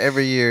watch it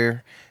every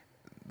year,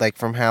 like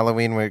from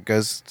Halloween when it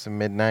goes to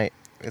midnight.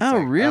 It's Oh,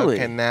 like, really?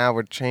 Okay, now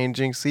we're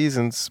changing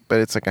seasons, but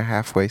it's like a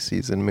halfway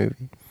season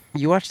movie.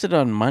 You watched it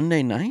on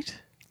Monday night?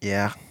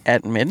 Yeah,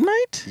 At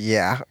midnight?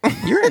 yeah.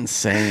 You're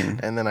insane.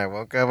 And then I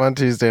woke up on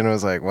Tuesday and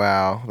was like,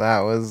 wow, that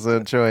was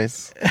a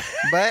choice.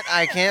 But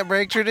I can't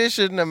break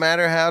tradition no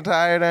matter how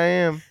tired I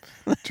am.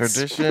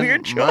 Tradition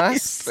weird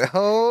choice. must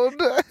hold.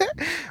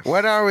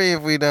 What are we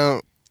if we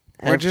don't?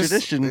 We're Have just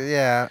tradition.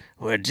 Yeah.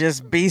 We're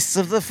just beasts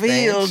of the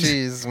field.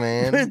 Banshees,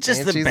 man. We're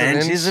just the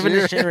banshees of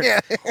Inisherin.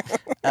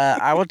 Yeah.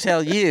 I will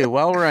tell you,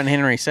 while we're on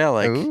Henry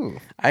Selick, Ooh,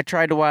 I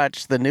tried to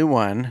watch the new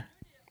one.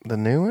 the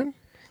new one?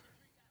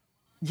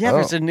 Yeah, Oh.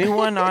 there's a new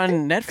one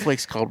on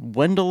Netflix called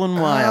Wendell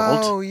and Wild.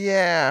 Oh,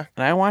 yeah.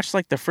 And I watched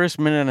like the first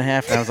minute and a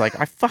half, and I was like,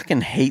 I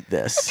fucking hate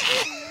this.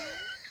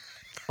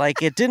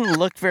 Like, it didn't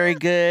look very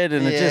good,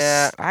 and it Yeah.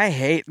 just, I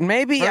hate.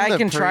 Maybe From I the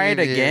can try it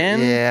preview, again.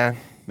 Yeah.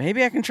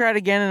 Maybe I can try it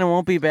again, and it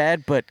won't be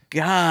bad. But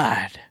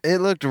God, It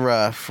looked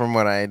rough from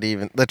what I had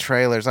the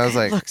trailers. I was it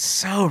like, looks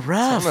so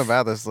rough. something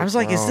about this I was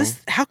looks like, is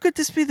this? How could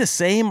this be the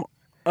same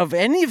of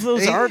any of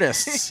those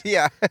artists?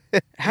 Yeah.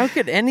 How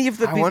could any of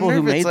the I people wonder who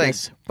if made it's like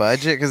this?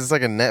 budget because it's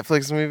like a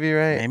Netflix movie,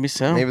 right? Maybe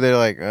so. Maybe they're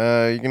like,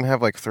 you can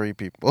have like 3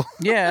 people.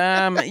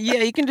 Yeah,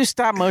 yeah, you can do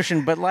stop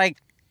motion, but like,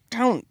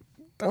 don't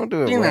Don't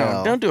do it you know?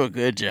 well. Don't do a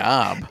good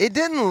job. It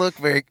didn't look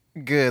very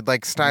good,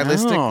 like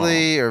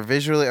stylistically or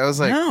visually. I was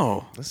like,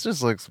 No, this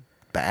just looks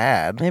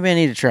bad. maybe I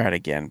need to try it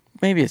again.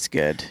 Maybe it's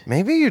good.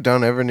 Maybe you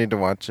don't ever need to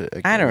watch it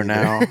again. I don't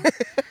either. know.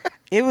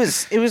 It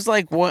was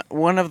like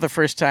one of the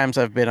first times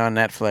I've been on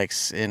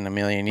Netflix in a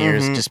million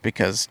years, just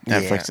because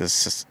Netflix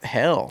is just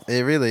hell.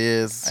 It really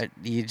is.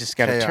 You just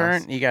got to Chaos.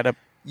 turn. You got to,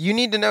 You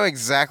need to know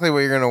exactly what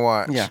you're going to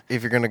watch Yeah.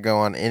 if you're going to go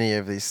on any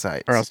of these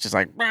sites. or else just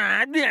like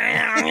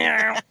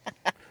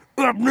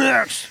up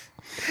next.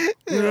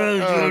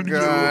 Oh,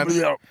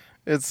 God.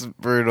 It's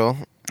brutal.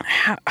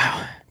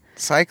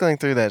 Cycling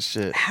through that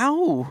shit.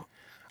 How?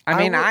 I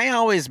mean, I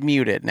always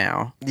mute it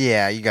now,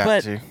 Yeah, you got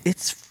but to.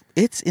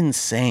 it's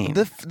insane.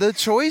 The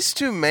choice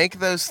to make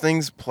those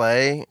things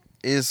play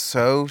is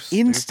so stupid.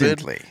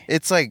 Instantly.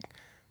 It's like,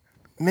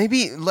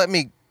 maybe let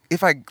me,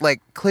 if I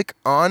like click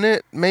on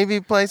it, maybe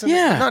play something.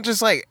 Yeah. Not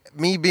just like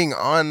me being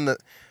on the,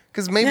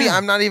 because maybe Yeah.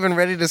 I'm not even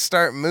ready to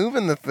start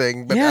moving the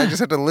thing, but Yeah. I just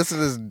have to listen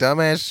to this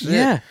dumbass shit.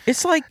 Yeah,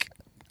 it's like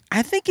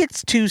I think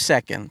it's 2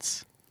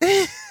 seconds.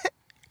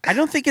 I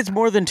don't think it's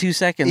more than 2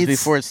 seconds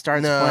before it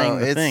starts playing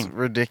the it's thing.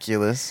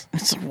 ridiculous.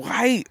 It's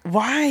why?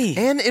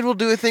 And it will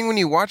do a thing when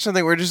you watch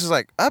something where it's just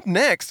like, up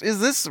next is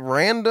this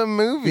random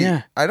movie.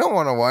 Yeah. I don't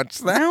want to watch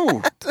that.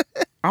 No,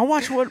 I'll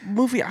watch what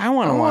movie I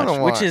want I to wanna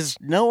watch, which watch. is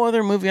no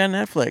other movie on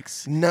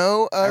Netflix.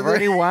 No other. I've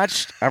already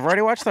watched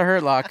The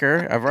Hurt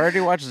Locker. I've already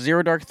watched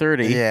Zero Dark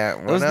 30. Yeah,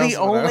 what those are the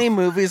else? What only else?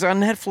 movies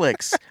on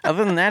Netflix.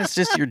 Other than that, it's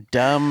just your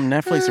dumb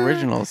Netflix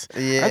originals.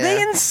 Yeah. Are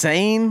they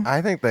insane?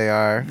 I think they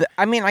are.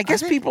 I mean, I guess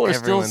think people are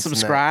still everyone's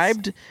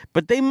subscribed,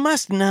 but they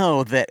must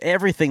know that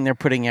everything they're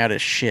putting out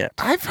is shit.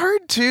 I've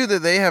heard too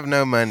that they have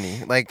no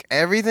money. Like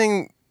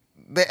everything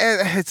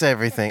It's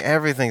everything.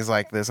 Everything's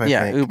like this. I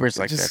think. Uber's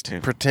like Just that too.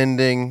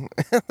 Pretending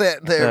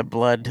that they're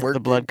The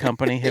blood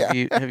company. Have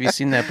you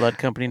seen that Blood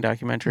Company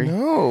documentary?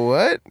 No,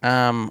 what?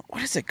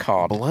 What is it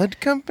called? Blood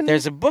Company?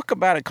 There's a book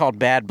about it called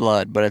Bad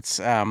Blood, but it's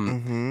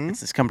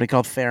this company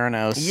called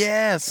Theranos.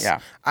 Yes. Yeah.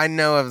 I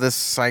know of this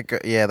psycho.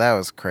 Yeah, that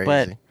was crazy.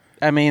 But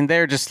I mean,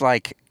 they're just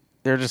like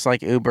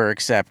Uber,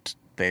 except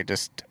they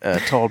just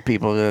told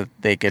people that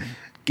they could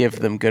give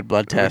them good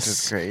blood tests, Which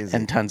is crazy.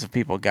 and tons of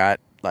people got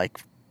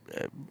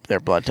their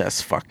blood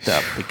tests fucked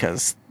up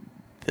because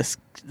this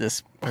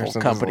whole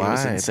Person company just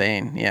was lied.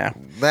 insane. Yeah.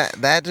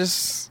 that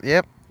just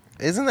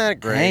isn't that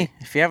great? Hey,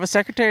 if you have a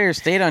Secretary of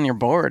State on your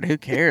board, who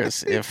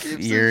cares if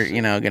you're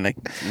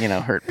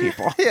gonna hurt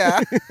people? Yeah.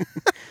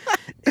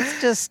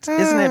 It's just,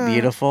 isn't it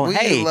beautiful?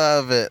 We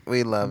love it.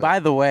 We love it. By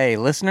the way,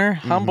 listener,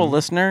 humble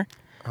listener,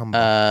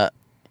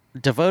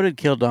 Devoted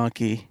Kill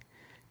Donkey,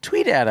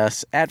 tweet at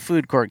us at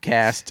Food Court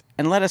Cast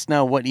and let us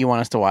know what you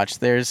want us to watch.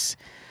 There's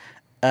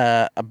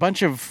a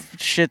bunch of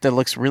shit that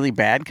looks really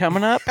bad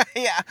coming up.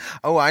 Yeah.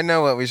 Oh, I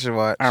know what we should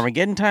watch.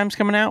 Armageddon Time's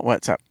coming out.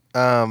 What's up?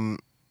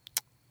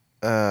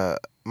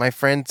 My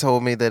friend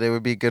told me that it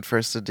would be good for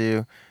us to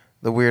do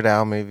the Weird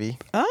Al movie.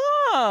 Oh, We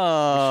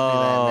should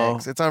do that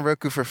next. It's on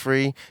Roku for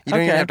free. You don't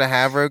even Okay. have to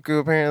have Roku,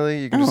 apparently.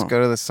 You can just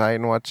go to the site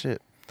and watch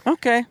it.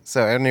 Okay.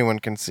 So anyone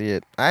can see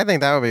it. I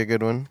think that would be a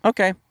good one.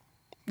 Okay.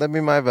 That'd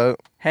be my vote.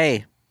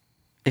 Hey,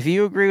 if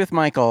you agree with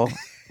Michael,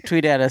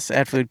 tweet at us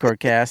at Food Court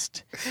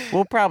Cast.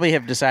 We'll probably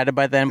have decided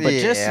by then, but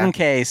just Yeah. in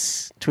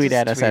case, tweet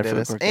at us at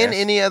Food Court And Cast.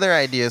 any other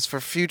ideas for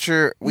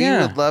future. We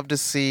Yeah. would love to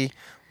see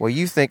what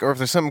you think, or if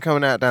there's something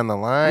coming out down the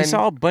line. We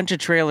saw a bunch of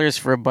trailers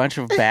for a bunch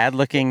of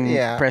bad-looking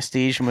Yeah.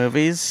 prestige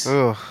movies,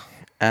 Ugh.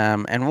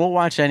 and we'll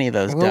watch any of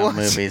those We'll dumb watch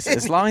movies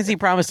as long as you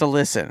promise to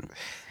listen.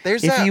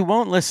 There's If that, you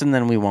won't listen,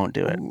 then we won't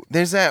do it.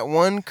 there's that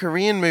one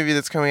Korean movie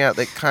that's coming out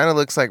that kind of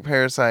looks like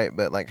Parasite,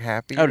 but like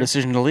happy. Oh,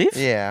 Decision to Leave?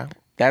 Yeah.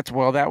 That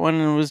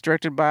one was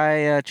directed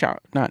by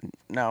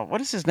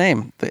what is his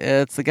name?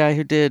 It's the guy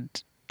who did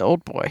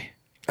Old Boy,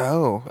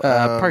 Oh.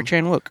 Park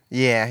Chan-wook,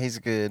 Yeah, he's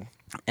good.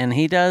 and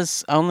he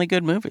does only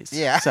good movies.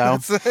 Yeah. so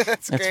that's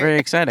that's great. very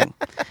exciting.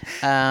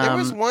 There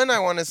was one I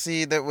want to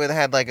see that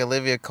had like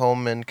Olivia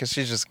Colman because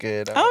she's just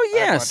good. I'd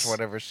yes. watch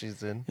whatever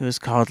she's in. It was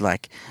called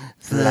like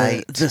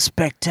Light. the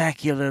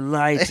spectacular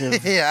light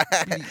of Yeah.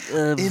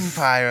 of,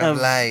 Empire of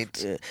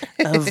Light.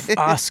 Of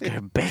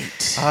Oscar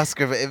bait.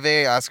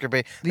 Very Oscar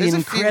bait. The There's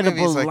a few incredible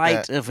movies like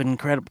light that. of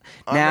incredible.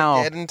 Now,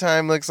 Armageddon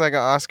Time looks like an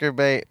Oscar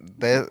bait.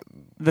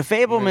 The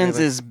Fablemans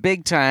Really? is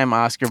big time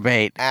Oscar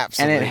bait.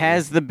 Absolutely. And it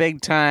has the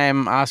big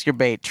time Oscar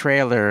bait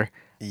trailer.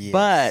 Yes.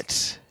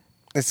 But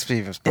It's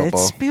Steven Spielberg.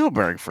 it's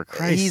Spielberg, for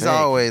Christ's He's sake.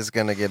 always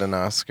gonna get an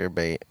Oscar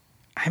bait.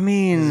 I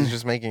mean, He's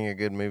just making a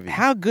good movie.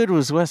 how good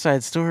was West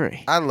Side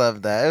Story? I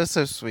love that. It was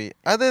so sweet.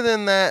 Other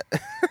than that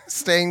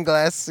stained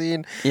glass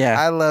scene, Yeah.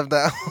 I love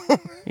that.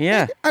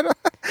 Yeah.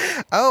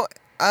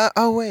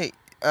 Wait.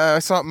 I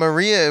saw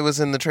Maria. It was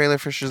in the trailer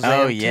for Shazam.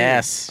 Oh, too.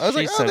 yes. I was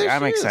like, She's oh, there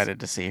I'm she is.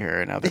 excited to see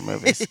her in other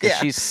movies because Yeah,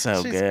 she's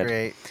so she's good.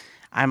 Great.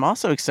 I'm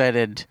also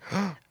excited.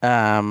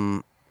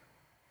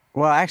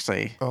 Well,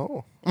 actually,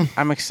 Oh,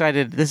 I'm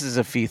excited. This is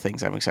a few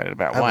things I'm excited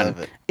about. I One, love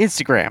it.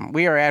 Instagram.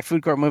 We are at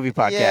Food Court Movie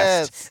Podcast.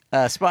 Yes.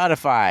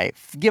 Spotify.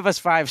 Give us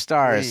 5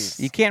 stars. Please.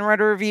 You can't write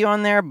a review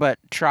on there, but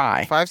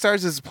try. 5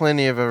 stars is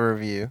plenty of a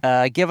review.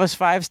 Give us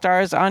 5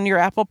 stars on your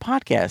Apple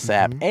Podcasts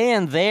app.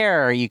 And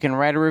there you can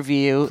write a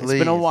review. It's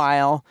been a Please.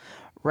 while.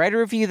 Write a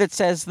review that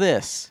says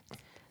this.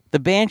 The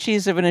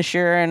Banshees of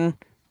Inisherin,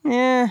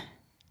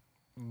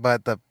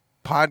 But the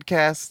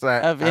podcast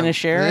that Of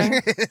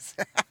Inisherin?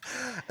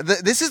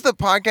 This is the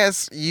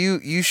podcast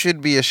you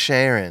should be a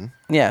Sharon.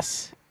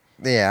 yes.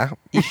 Yeah.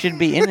 You should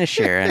be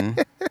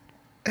Inisherin.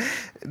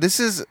 This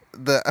is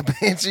the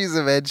Banshees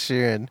of Ed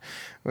Sheeran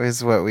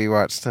was what we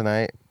watched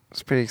tonight.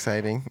 It's pretty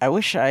exciting. I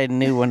wish I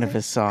knew one of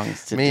his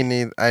songs. To Me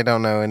neither. I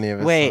don't know any of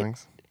his Wait.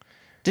 songs.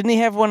 Didn't he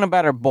have one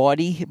about her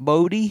body?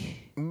 Bodie?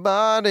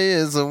 Body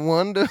is a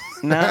wonder.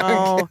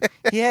 No.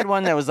 He had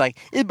one that was like,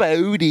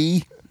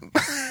 Bodie.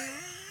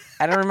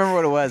 I don't remember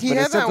what it was, He but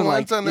had it's that something one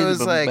like, song that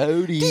was like,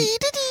 Bodie.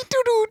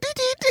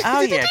 Oh,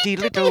 yeah.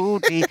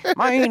 Tee-lee-doo-dee.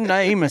 My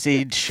name is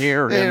Ed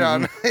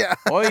Sheeran. Yeah.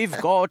 I've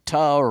got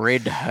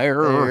red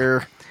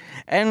hair.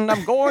 And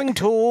I'm going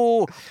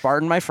to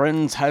burn my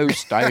friend's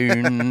house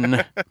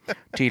down.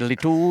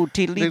 Teedly-doo,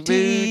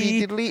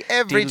 teedly-tee.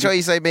 Every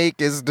choice I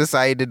make is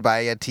decided by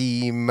a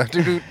team.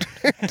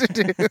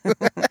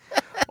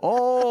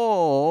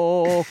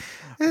 Oh,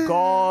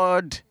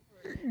 God.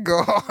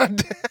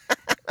 God.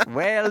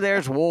 Well,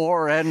 there's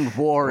war, and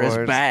war is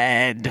War's-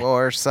 bad.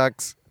 War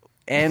sucks.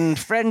 And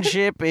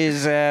friendship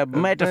is a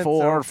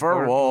metaphor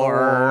for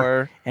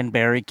war. And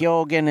Barry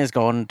Keoghan is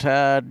going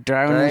to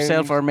drown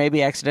himself or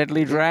maybe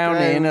accidentally drown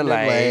in a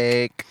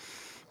lake.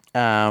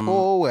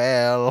 Oh,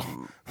 well.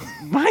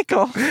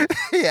 Michael,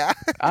 Yeah.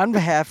 on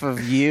behalf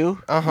of you,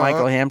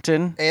 Michael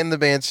Hampton, And the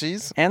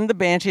Banshees. and the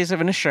Banshees of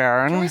Can we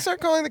Inisherin, start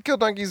calling the Kill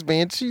Donkeys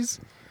Banshees?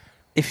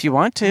 If you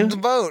want to.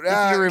 Vote.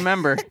 If you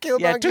remember. Kill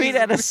Yeah, donkeys. tweet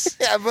at us.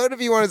 Yeah, vote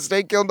if you want to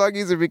stay kill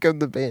donkeys or become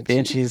the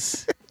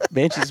Banshees.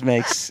 Banshees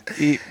makes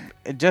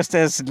just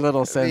as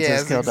little sense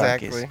as kill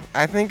donkeys.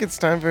 I think it's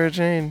time for a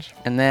change.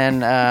 And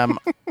then,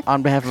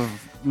 on behalf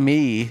of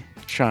me,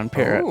 Sean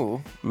Parrott,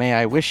 Ooh. may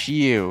I wish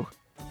you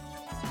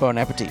bon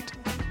appetit.